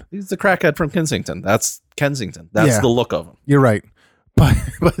crackhead. He's the crackhead from Kensington. That's Kensington. That's the look of him. You're right.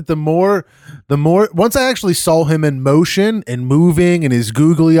 But the more once I actually saw him in motion and moving and his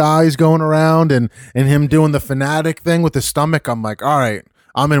googly eyes going around and him doing the Fanatic thing with his stomach, I'm like, all right,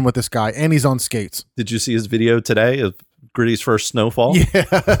 I'm in with this guy. And he's on skates. Did you see his video today of Gritty's first snowfall? Yeah,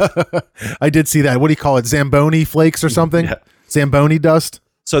 I did see that. What do you call it? Zamboni flakes or something? Yeah. Zamboni dust?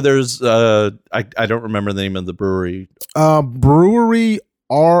 So there's, I don't remember the name of the brewery. Brewery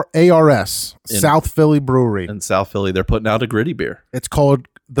ARS, South Philly Brewery. In South Philly, they're putting out a Gritty beer. It's called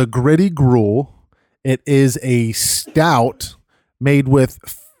the Gritty Gruel. It is a stout made with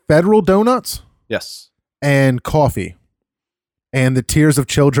Federal Donuts. Yes. And coffee. And the tears of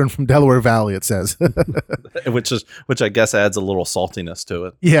children from Delaware Valley, it says. which I guess adds a little saltiness to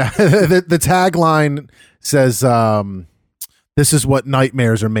it. Yeah. The tagline says, this is what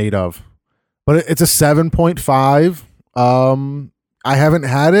nightmares are made of. But it's a 7.5. I haven't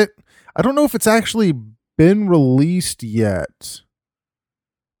had it. I don't know if it's actually been released yet.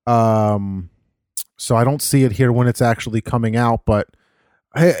 So I don't see it here when it's actually coming out, but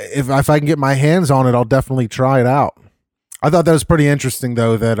hey, if I can get my hands on it, I'll definitely try it out. I thought that was pretty interesting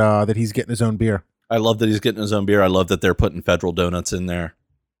though that he's getting his own beer. I love that he's getting his own beer. I love that they're putting Federal Donuts in there.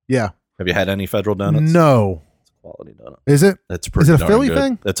 Yeah. Have you had any Federal Donuts? No. It's a quality donut. Is it? It's pretty. Is it a Philly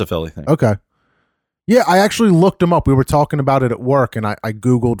thing? It's a Philly thing. Okay. Yeah, I actually looked them up. We were talking about it at work, and I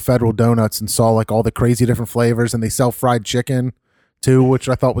Googled Federal Donuts and saw like all the crazy different flavors, and they sell fried chicken too, which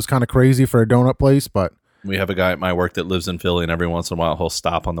I thought was kind of crazy for a donut place. But we have a guy at my work that lives in Philly, and every once in a while he'll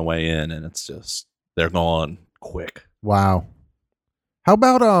stop on the way in, and it's just they're gone quick. Wow. How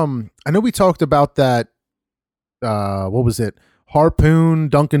about I know we talked about that. What was it? Harpoon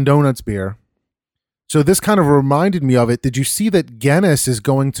Dunkin' Donuts beer. So this kind of reminded me of it. Did you see that Guinness is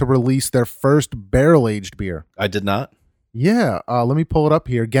going to release their first barrel-aged beer? I did not. Yeah. Let me pull it up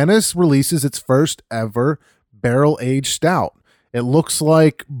here. Guinness releases its first ever barrel-aged stout. It looks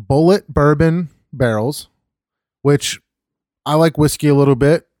like Bullet bourbon barrels, which I like whiskey a little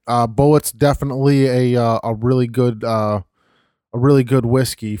bit. Bulleit's definitely a really good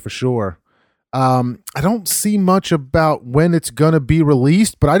whiskey for sure. I don't see much about when it's gonna be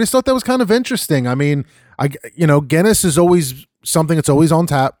released, but I just thought that was kind of interesting. I mean, Guinness is always something that's always on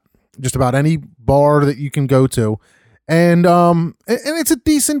tap, just about any bar that you can go to, and it's a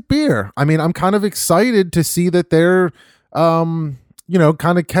decent beer. I mean, I'm kind of excited to see that they're kind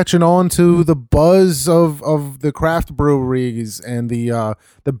of catching on to the buzz of the craft breweries and the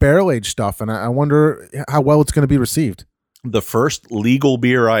barrel aged stuff, and I wonder how well it's going to be received. The first legal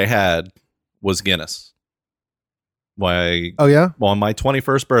beer I had was Guinness. Oh yeah? On my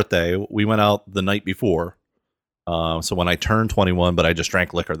 21st birthday, we went out the night before. So when I turned 21, but I just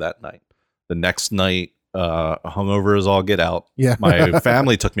drank liquor that night. The next night, hungover as all get out. Yeah. My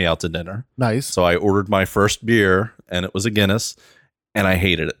family took me out to dinner. Nice. So I ordered my first beer, and it was a Guinness, and I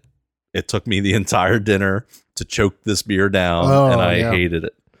hated it. It took me the entire dinner to choke this beer down, and I hated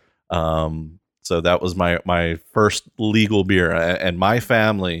it. So that was my first legal beer. And my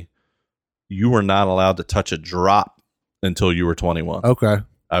family, you were not allowed to touch a drop until you were 21. Okay.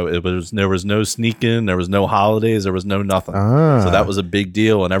 There was no sneaking. There was no holidays. There was no nothing. So that was a big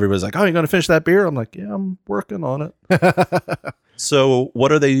deal. And everybody's like, "Oh, you're going to finish that beer?" I'm like, "Yeah, I'm working on it." So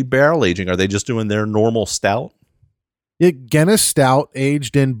what are they barrel aging? Are they just doing their normal stout? Guinness Stout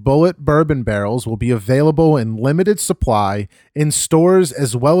aged in Bulleit bourbon barrels will be available in limited supply in stores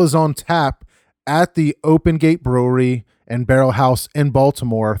as well as on tap at the Open Gate Brewery and Barrel House in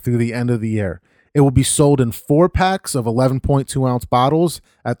Baltimore through the end of the year. It will be sold in 4-packs of 11.2 ounce bottles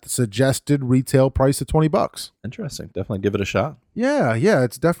at the suggested retail price of $20. Interesting. Definitely give it a shot. Yeah,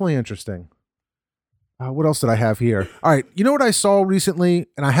 it's definitely interesting. What else did I have here? All right, you know what I saw recently,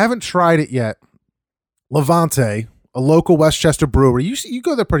 and I haven't tried it yet? Levante, a local Westchester brewery. You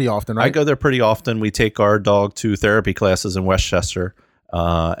go there pretty often, right? I go there pretty often. We take our dog to therapy classes in Westchester,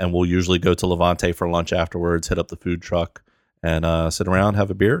 and we'll usually go to Levante for lunch afterwards, hit up the food truck, and sit around,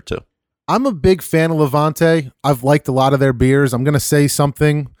 have a beer or two. I'm a big fan of Levante. I've liked a lot of their beers. I'm going to say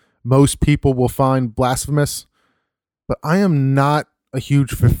something most people will find blasphemous, but I am not a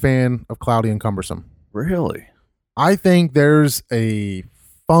huge fan of Cloudy and Cumbersome. Really? I think there's a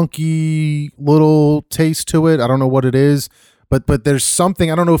funky little taste to it. I don't know what it is, but there's something.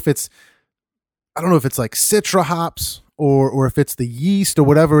 I don't know if it's like Citra hops or if it's the yeast or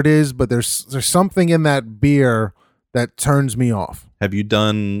whatever it is, but there's something in that beer that turns me off. Have you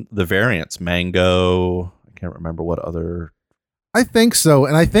done the variants? Mango? I can't remember what other. I think so,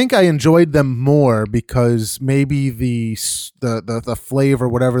 and I think I enjoyed them more because maybe the flavor,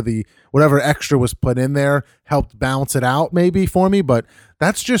 whatever extra was put in there, helped balance it out maybe for me. But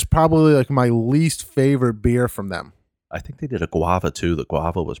that's just probably like my least favorite beer from them. I think they did a guava too. The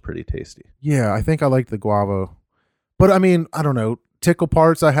guava was pretty tasty. Yeah, I think I liked the guava, but I mean, I don't know. Tickle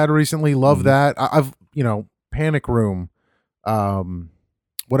Parts I had recently, love that. I've Panic Room,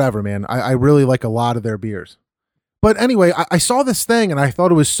 whatever, man. I really like a lot of their beers. But anyway, I saw this thing and I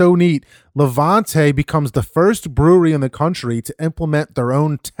thought it was so neat. Levante becomes the first brewery in the country to implement their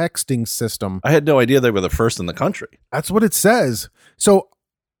own texting system. I had no idea they were the first in the country. That's what it says. So,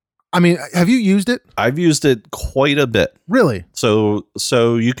 I mean, have you used it? I've used it quite a bit. Really? So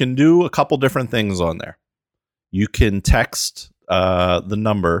you can do a couple different things on there. You can text the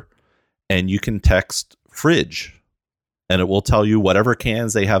number, and you can text fridge, and it will tell you whatever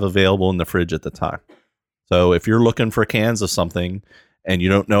cans they have available in the fridge at the time. So if you're looking for cans of something and you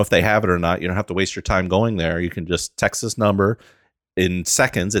don't know if they have it or not, you don't have to waste your time going there. You can just text this number. In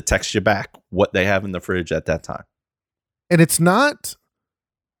seconds, it texts you back what they have in the fridge at that time. And it's not,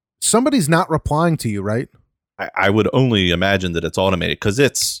 somebody's not replying to you, right? I would only imagine that it's automated because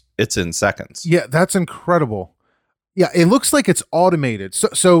it's in seconds. Yeah, that's incredible. Yeah, it looks like it's automated.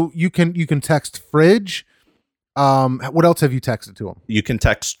 So you can text fridge. What else have you texted to them? You can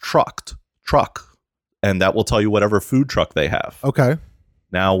text truck, and that will tell you whatever food truck they have. Okay.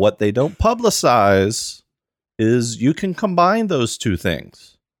 Now, what they don't publicize is you can combine those two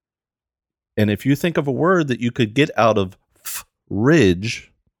things. And if you think of a word that you could get out of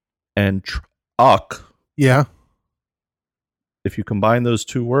fridge and truck, yeah, if you combine those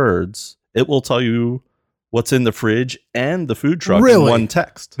two words, it will tell you what's in the fridge and the food truck in one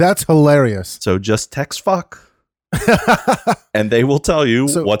text. That's hilarious. So just text fuck. And they will tell you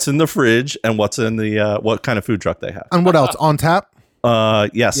what's in the fridge and what's in the what kind of food truck they have. And what else? On tap?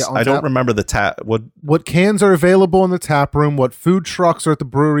 Yes. Yeah, I don't remember the tap. What cans are available in the tap room, what food trucks are at the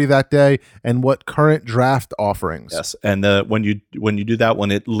brewery that day, and what current draft offerings. Yes. And when you do that one,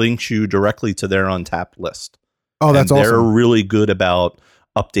 it links you directly to their Untappd list. Oh, that's awesome. They're really good about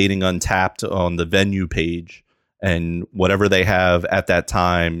updating Untappd on the venue page, and whatever they have at that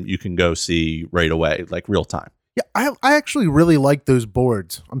time, you can go see right away, like real time. Yeah, I actually really like those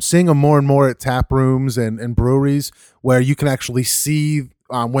boards. I'm seeing them more and more at tap rooms and breweries where you can actually see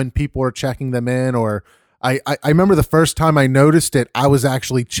when people are checking them in. Or I remember the first time I noticed it, I was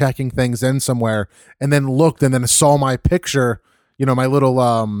actually checking things in somewhere and then looked and then saw my picture, my little,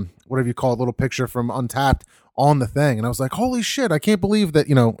 whatever you call it, little picture from Untappd on the thing. And I was like, holy shit, I can't believe that,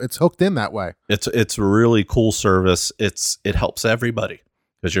 it's hooked in that way. It's a really cool service. It helps everybody.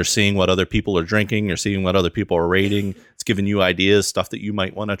 Because you're seeing what other people are drinking, you're seeing what other people are rating. It's giving you ideas, stuff that you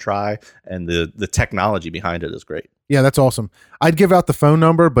might want to try, and the technology behind it is great. Yeah, that's awesome. I'd give out the phone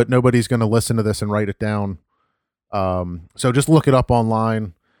number, but nobody's going to listen to this and write it down. So just look it up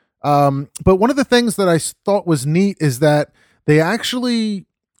online. But one of the things that I thought was neat is that they actually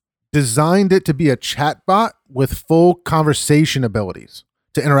designed it to be a chatbot with full conversation abilities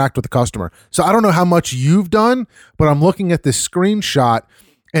to interact with the customer. So I don't know how much you've done, but I'm looking at this screenshot.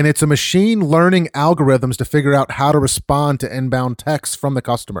 And it's a machine learning algorithms to figure out how to respond to inbound texts from the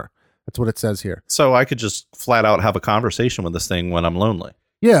customer. That's what it says here. So I could just flat out have a conversation with this thing when I'm lonely.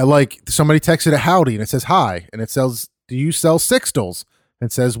 Yeah, like somebody texted a howdy and it says hi. And it says, do you sell sixtels? And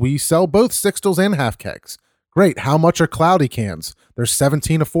it says, we sell both sixtels and half kegs. Great. How much are cloudy cans? There's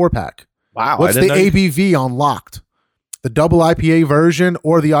 17 a 4-pack. Wow. What's the ABV on Locked? The double IPA version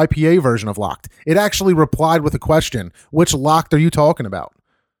or the IPA version of Locked? It actually replied with a question. Which Locked are you talking about?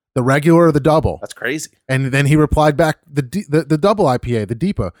 The regular or the double? That's crazy. And then he replied back, the double IPA, the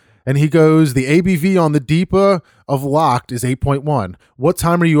DEPA. And he goes, the ABV on the DEPA of Locked is 8.1. What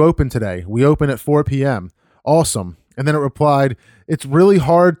time are you open today? We open at 4 p.m. Awesome. And then it replied, it's really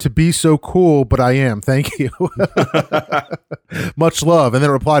hard to be so cool, but I am. Thank you. Much love. And then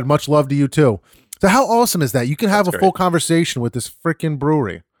it replied, much love to you too. So how awesome is that? You can have a full conversation with this freaking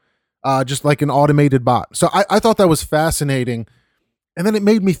brewery, just like an automated bot. So I thought that was fascinating. And then it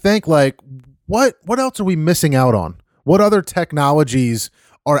made me think, like, what else are we missing out on? What other technologies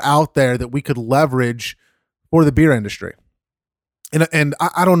are out there that we could leverage for the beer industry? And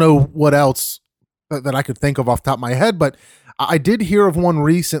I don't know what else that I could think of off the top of my head, but I did hear of one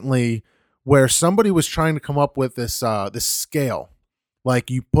recently where somebody was trying to come up with this scale.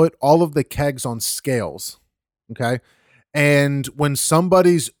 Like, you put all of the kegs on scales, okay? And when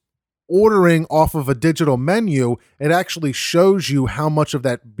somebody's ordering off of a digital menu, it actually shows you how much of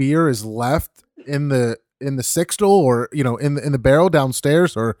that beer is left in the sixtel or in the barrel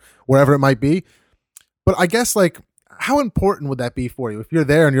downstairs or wherever it might be. But I guess, like, how important would that be for you if you're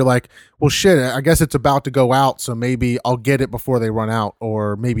there and you're like, well, shit, I guess it's about to go out, so maybe I'll get it before they run out,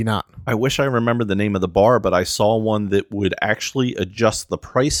 or maybe not. I wish I remembered the name of the bar, but I saw one that would actually adjust the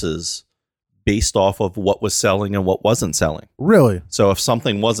prices based off of what was selling and what wasn't selling. Really? So if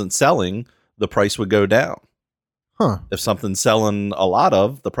something wasn't selling, the price would go down. Huh. If something's selling a lot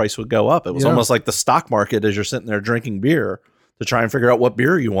of, the price would go up. It was almost like the stock market as you're sitting there drinking beer to try and figure out what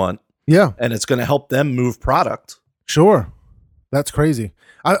beer you want. Yeah. And it's going to help them move product. Sure. That's crazy.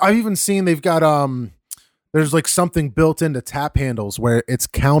 I've even seen they've got there's like something built into tap handles where it's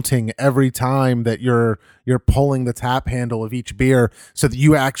counting every time that you're pulling the tap handle of each beer, so that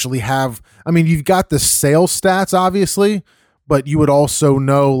you actually have, I mean, you've got the sales stats obviously, but you would also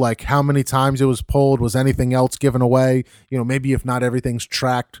know like how many times it was pulled, was anything else given away, maybe if not everything's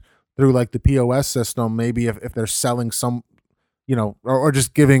tracked through like the POS system, maybe if they're selling some, or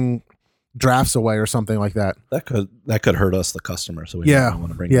just giving drafts away or something like that. That could hurt us, the customer. So we don't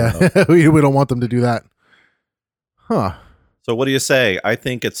want to bring that up. we don't want them to do that. Huh. So what do you say? I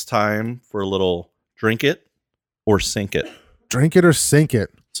think it's time for a little drink it or sink it. Drink it or sink it.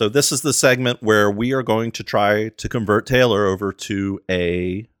 So this is the segment where we are going to try to convert Taylor over to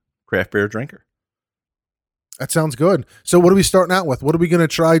a craft beer drinker. That sounds good. So what are we starting out with? What are we going to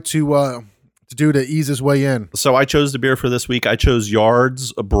try to do to ease his way in? So I chose the beer for this week. I chose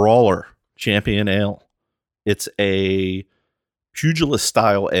Yard's Brawler Champion Ale. It's a pugilist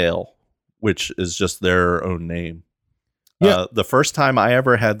style ale, which is just their own name. Yeah. The first time I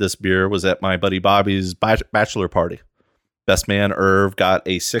ever had this beer was at my buddy Bobby's bachelor party. Best man Irv got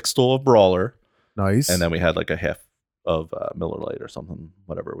a sixtel of Brawler. Nice. And then we had like a half of Miller Lite or something,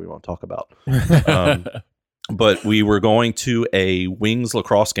 whatever we want to talk about. But we were going to a Wings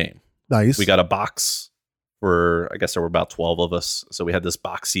lacrosse game. Nice. We got a box for, I guess there were about 12 of us. So we had this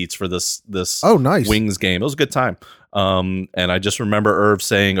box seats for this oh, nice. Wings game. It was a good time. And I just remember Irv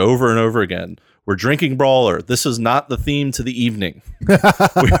saying over and over again, we're drinking Brawler. This is not the theme to the evening.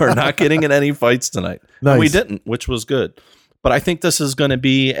 We are not getting in any fights tonight. Nice. And we didn't, which was good. But I think this is going to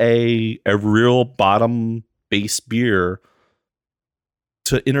be a real bottom base beer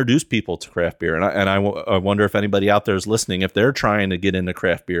to introduce people to craft beer. And I wonder if anybody out there is listening, if they're trying to get into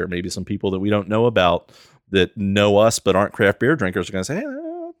craft beer, maybe some people that we don't know about that know us but aren't craft beer drinkers are going to say, hey,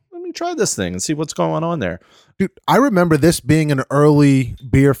 let me try this thing and see what's going on there. Dude, I remember this being an early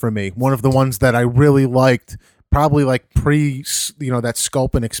beer for me. One of the ones that I really liked, probably like pre, that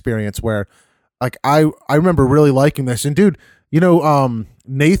Sculpin experience where like I remember really liking this. And dude,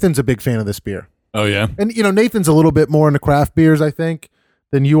 Nathan's a big fan of this beer. Oh yeah. And Nathan's a little bit more into craft beers, I think,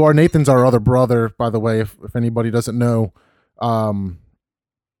 than you are. Nathan's our other brother, by the way, if anybody doesn't know. But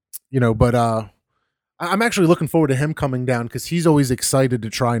I'm actually looking forward to him coming down because he's always excited to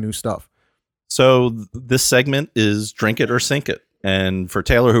try new stuff. So this segment is Drink It or Sink It. And for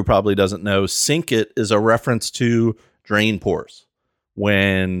Taylor, who probably doesn't know, Sink It is a reference to drain pours.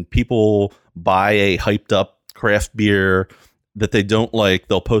 When people buy a hyped up craft beer that they don't like,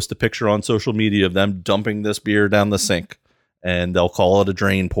 they'll post a picture on social media of them dumping this beer down the sink, and they'll call it a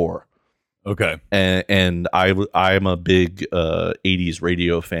drain pour. Okay. And I'm a big 80s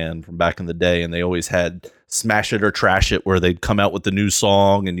radio fan from back in the day, and they always had Smash It or Trash It, where they'd come out with the new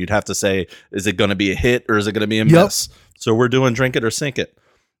song, and you'd have to say, is it going to be a hit or is it going to be a miss? So we're doing Drink It or Sink It.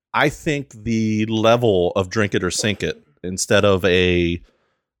 I think the level of Drink It or Sink It, instead of a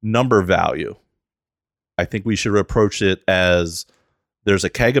number value, I think we should approach it as there's a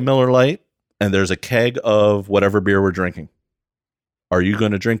keg of Miller Lite and there's a keg of whatever beer we're drinking. Are you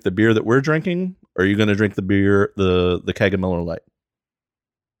going to drink the beer that we're drinking? Or are you going to drink the beer, the keg of Miller Lite?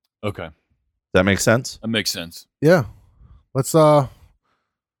 Okay. Does that make sense? That makes sense. Yeah. Let's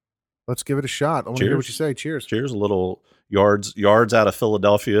give it a shot. I want to hear what you say. Cheers. Cheers. A little yards out of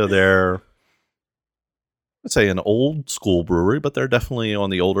Philadelphia. They're, let's say, an old school brewery, but they're definitely on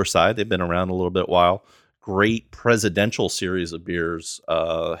the older side. They've been around a little bit while. Great presidential series of beers,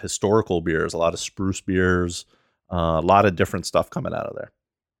 historical beers, a lot of spruce beers, a lot of different stuff coming out of there.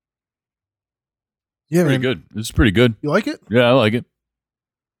 Yeah, pretty good. It's pretty good. You like it? Yeah, I like it.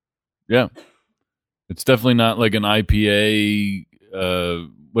 Yeah, it's definitely not like an IPA.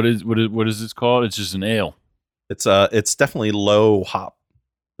 What is this called? It's just an ale. It's definitely low hop.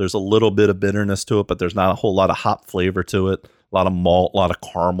 There's a little bit of bitterness to it, but there's not a whole lot of hop flavor to it. A lot of malt, a lot of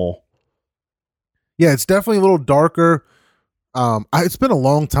caramel. Yeah, it's definitely a little darker. It's been a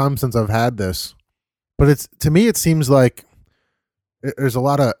long time since I've had this, but to me it seems like there's a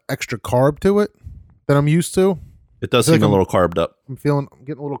lot of extra carb to it that I'm used to. It does seem like a little carbed up. I'm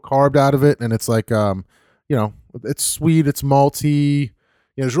getting a little carbed out of it, and it's like it's sweet, it's malty.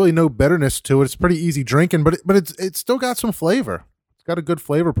 There's really no bitterness to it. It's pretty easy drinking, but it's still got some flavor. It's got a good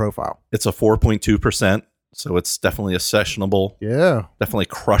flavor profile. It's a 4.2%, so it's definitely a sessionable. Yeah, definitely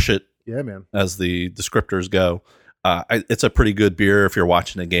crush it. Yeah, man. As the descriptors go, it's a pretty good beer if you're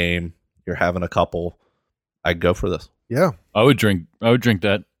watching a game, you're having a couple. I'd go for this. Yeah, I would drink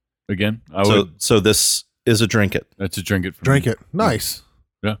that again. So this is a Drink It. That's a Drink It. Drink It. Nice.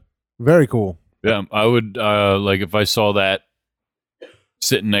 Yeah. Very cool. Yeah, I would like if I saw that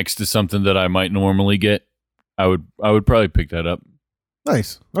sitting next to something that I might normally get, I would probably pick that up.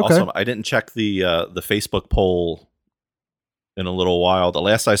 Nice. Okay. Awesome. I didn't check the Facebook poll in a little while. The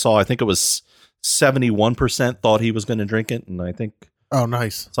last I saw, I think it was 71% thought he was going to drink it, and I think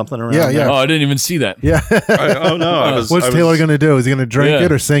nice, something around. Yeah. Oh, I didn't even see that. Yeah. What's Taylor going to do? Is he going to drink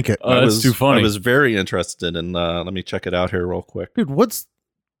it or sink it? That's too funny. I was very interested, and let me check it out here real quick, dude. What's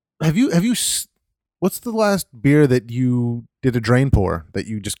the last beer that you did a drain pour that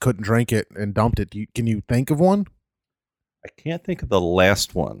you just couldn't drink it and dumped it? Can you think of one? I can't think of the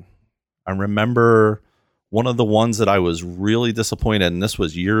last one. I remember one of the ones that I was really disappointed, and this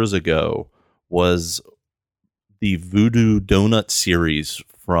was years ago, was the Voodoo Donut series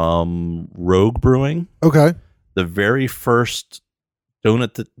from Rogue Brewing. Okay. The very first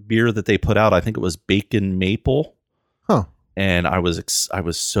donut beer that they put out, I think it was Bacon Maple. Huh. And I was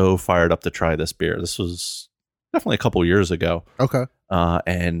so fired up to try this beer. This was definitely a couple years ago. Okay.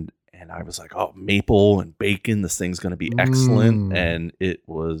 And I was like, oh, maple and bacon, this thing's going to be excellent. And it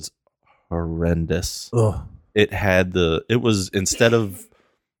was horrendous. Ugh. It was instead of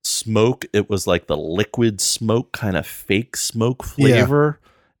smoke, it was like the liquid smoke, kind of fake smoke flavor.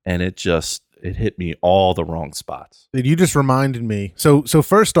 Yeah. And it hit me all the wrong spots. Dude, you just reminded me. So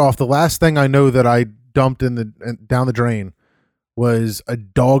first off, the last thing I know that I dumped down the drain was a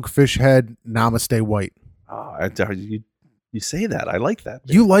Dogfish Head Namaste White. Oh, you say that. I like that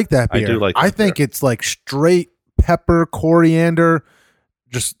beer. You like that beer. I do like that I think beer. It's like straight pepper, coriander.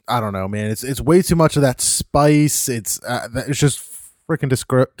 Just, I don't know, man. It's way too much of that spice. It's just freaking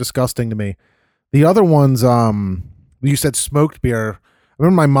disgusting to me. The other ones, you said smoked beer. I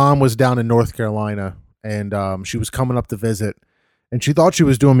remember my mom was down in North Carolina, and she was coming up to visit, And she thought she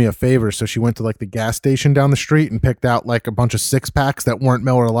was doing me a favor, so she went to like the gas station down the street and picked out like a bunch of 6-packs that weren't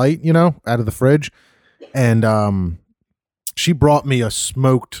Miller Lite, you know, out of the fridge. And she brought me a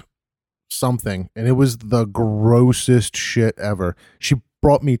smoked something, and it was the grossest shit ever. She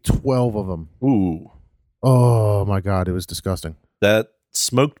brought me 12 of them. Ooh. Oh my God, it was disgusting. That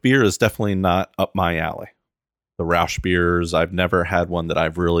smoked beer is definitely not up my alley. The Rausch beers, I've never had one that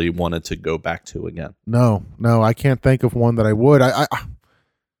I've really wanted to go back to again. No, I can't think of one that I would.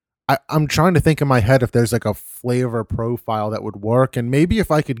 I'm trying to think in my head if there's like a flavor profile that would work, and maybe if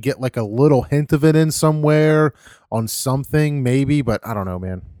I could get like a little hint of it in somewhere on something, maybe, but I don't know,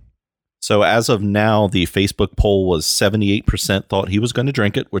 man. So as of now, the Facebook poll was 78% thought he was going to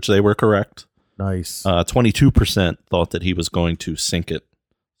drink it, which they were correct. Nice. 22% thought that he was going to sink it.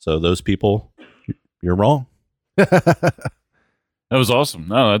 So those people, you're wrong. That was awesome.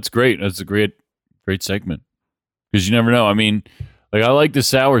 No, that's great. That's a great segment. Because you never know. I mean, like I like the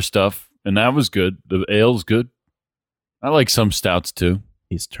sour stuff, and that was good. The ale's good. I like some stouts too.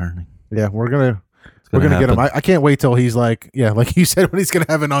 He's turning. Yeah, we're gonna get him. I can't wait till he's like, yeah, like you said, when he's gonna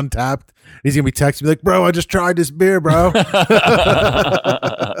have an Untapped, he's gonna be texting me like, bro, I just tried this beer, bro.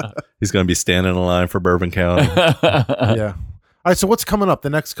 He's gonna be standing in line for Bourbon County. Yeah. All right. So what's coming up the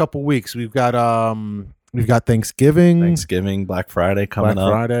next couple weeks? We've got Thanksgiving, Black Friday coming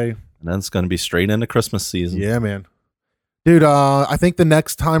up, Friday, and then it's gonna be straight into Christmas season. Yeah, man. Dude, I think the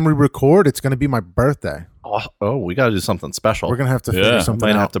next time we record, it's gonna be my birthday. Oh, we gotta do something special. We're gonna have to figure something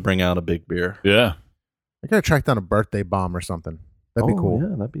out. Might have to bring out a big beer. Yeah. I gotta track down a birthday bomb or something. That'd be cool.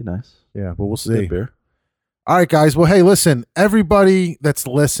 Yeah, that'd be nice. Yeah, but we'll see. Good beer. All right, guys. Well, hey, listen, everybody that's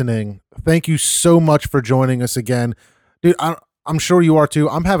listening, thank you so much for joining us again. Dude, I'm sure you are too.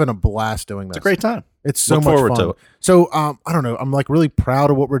 I'm having a blast doing this. It's a great time. It's so much fun. To it. So, I don't know. I'm like really proud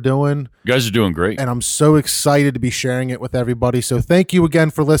of what we're doing. You guys are doing great. And I'm so excited to be sharing it with everybody. So thank you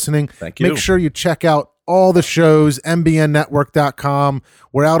again for listening. Thank you. Make sure you check out all the shows, mbnnetwork.com.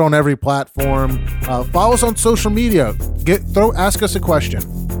 We're out on every platform. Follow us on social media. Ask us a question.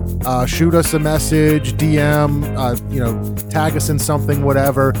 Shoot us a message, DM, tag us in something,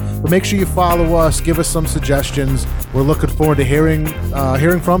 whatever. But make sure you follow us. Give us some suggestions. We're looking forward to hearing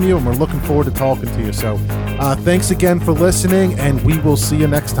from you, and we're looking forward to talking to you. So thanks again for listening, and we will see you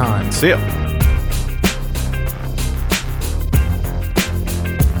next time. See ya.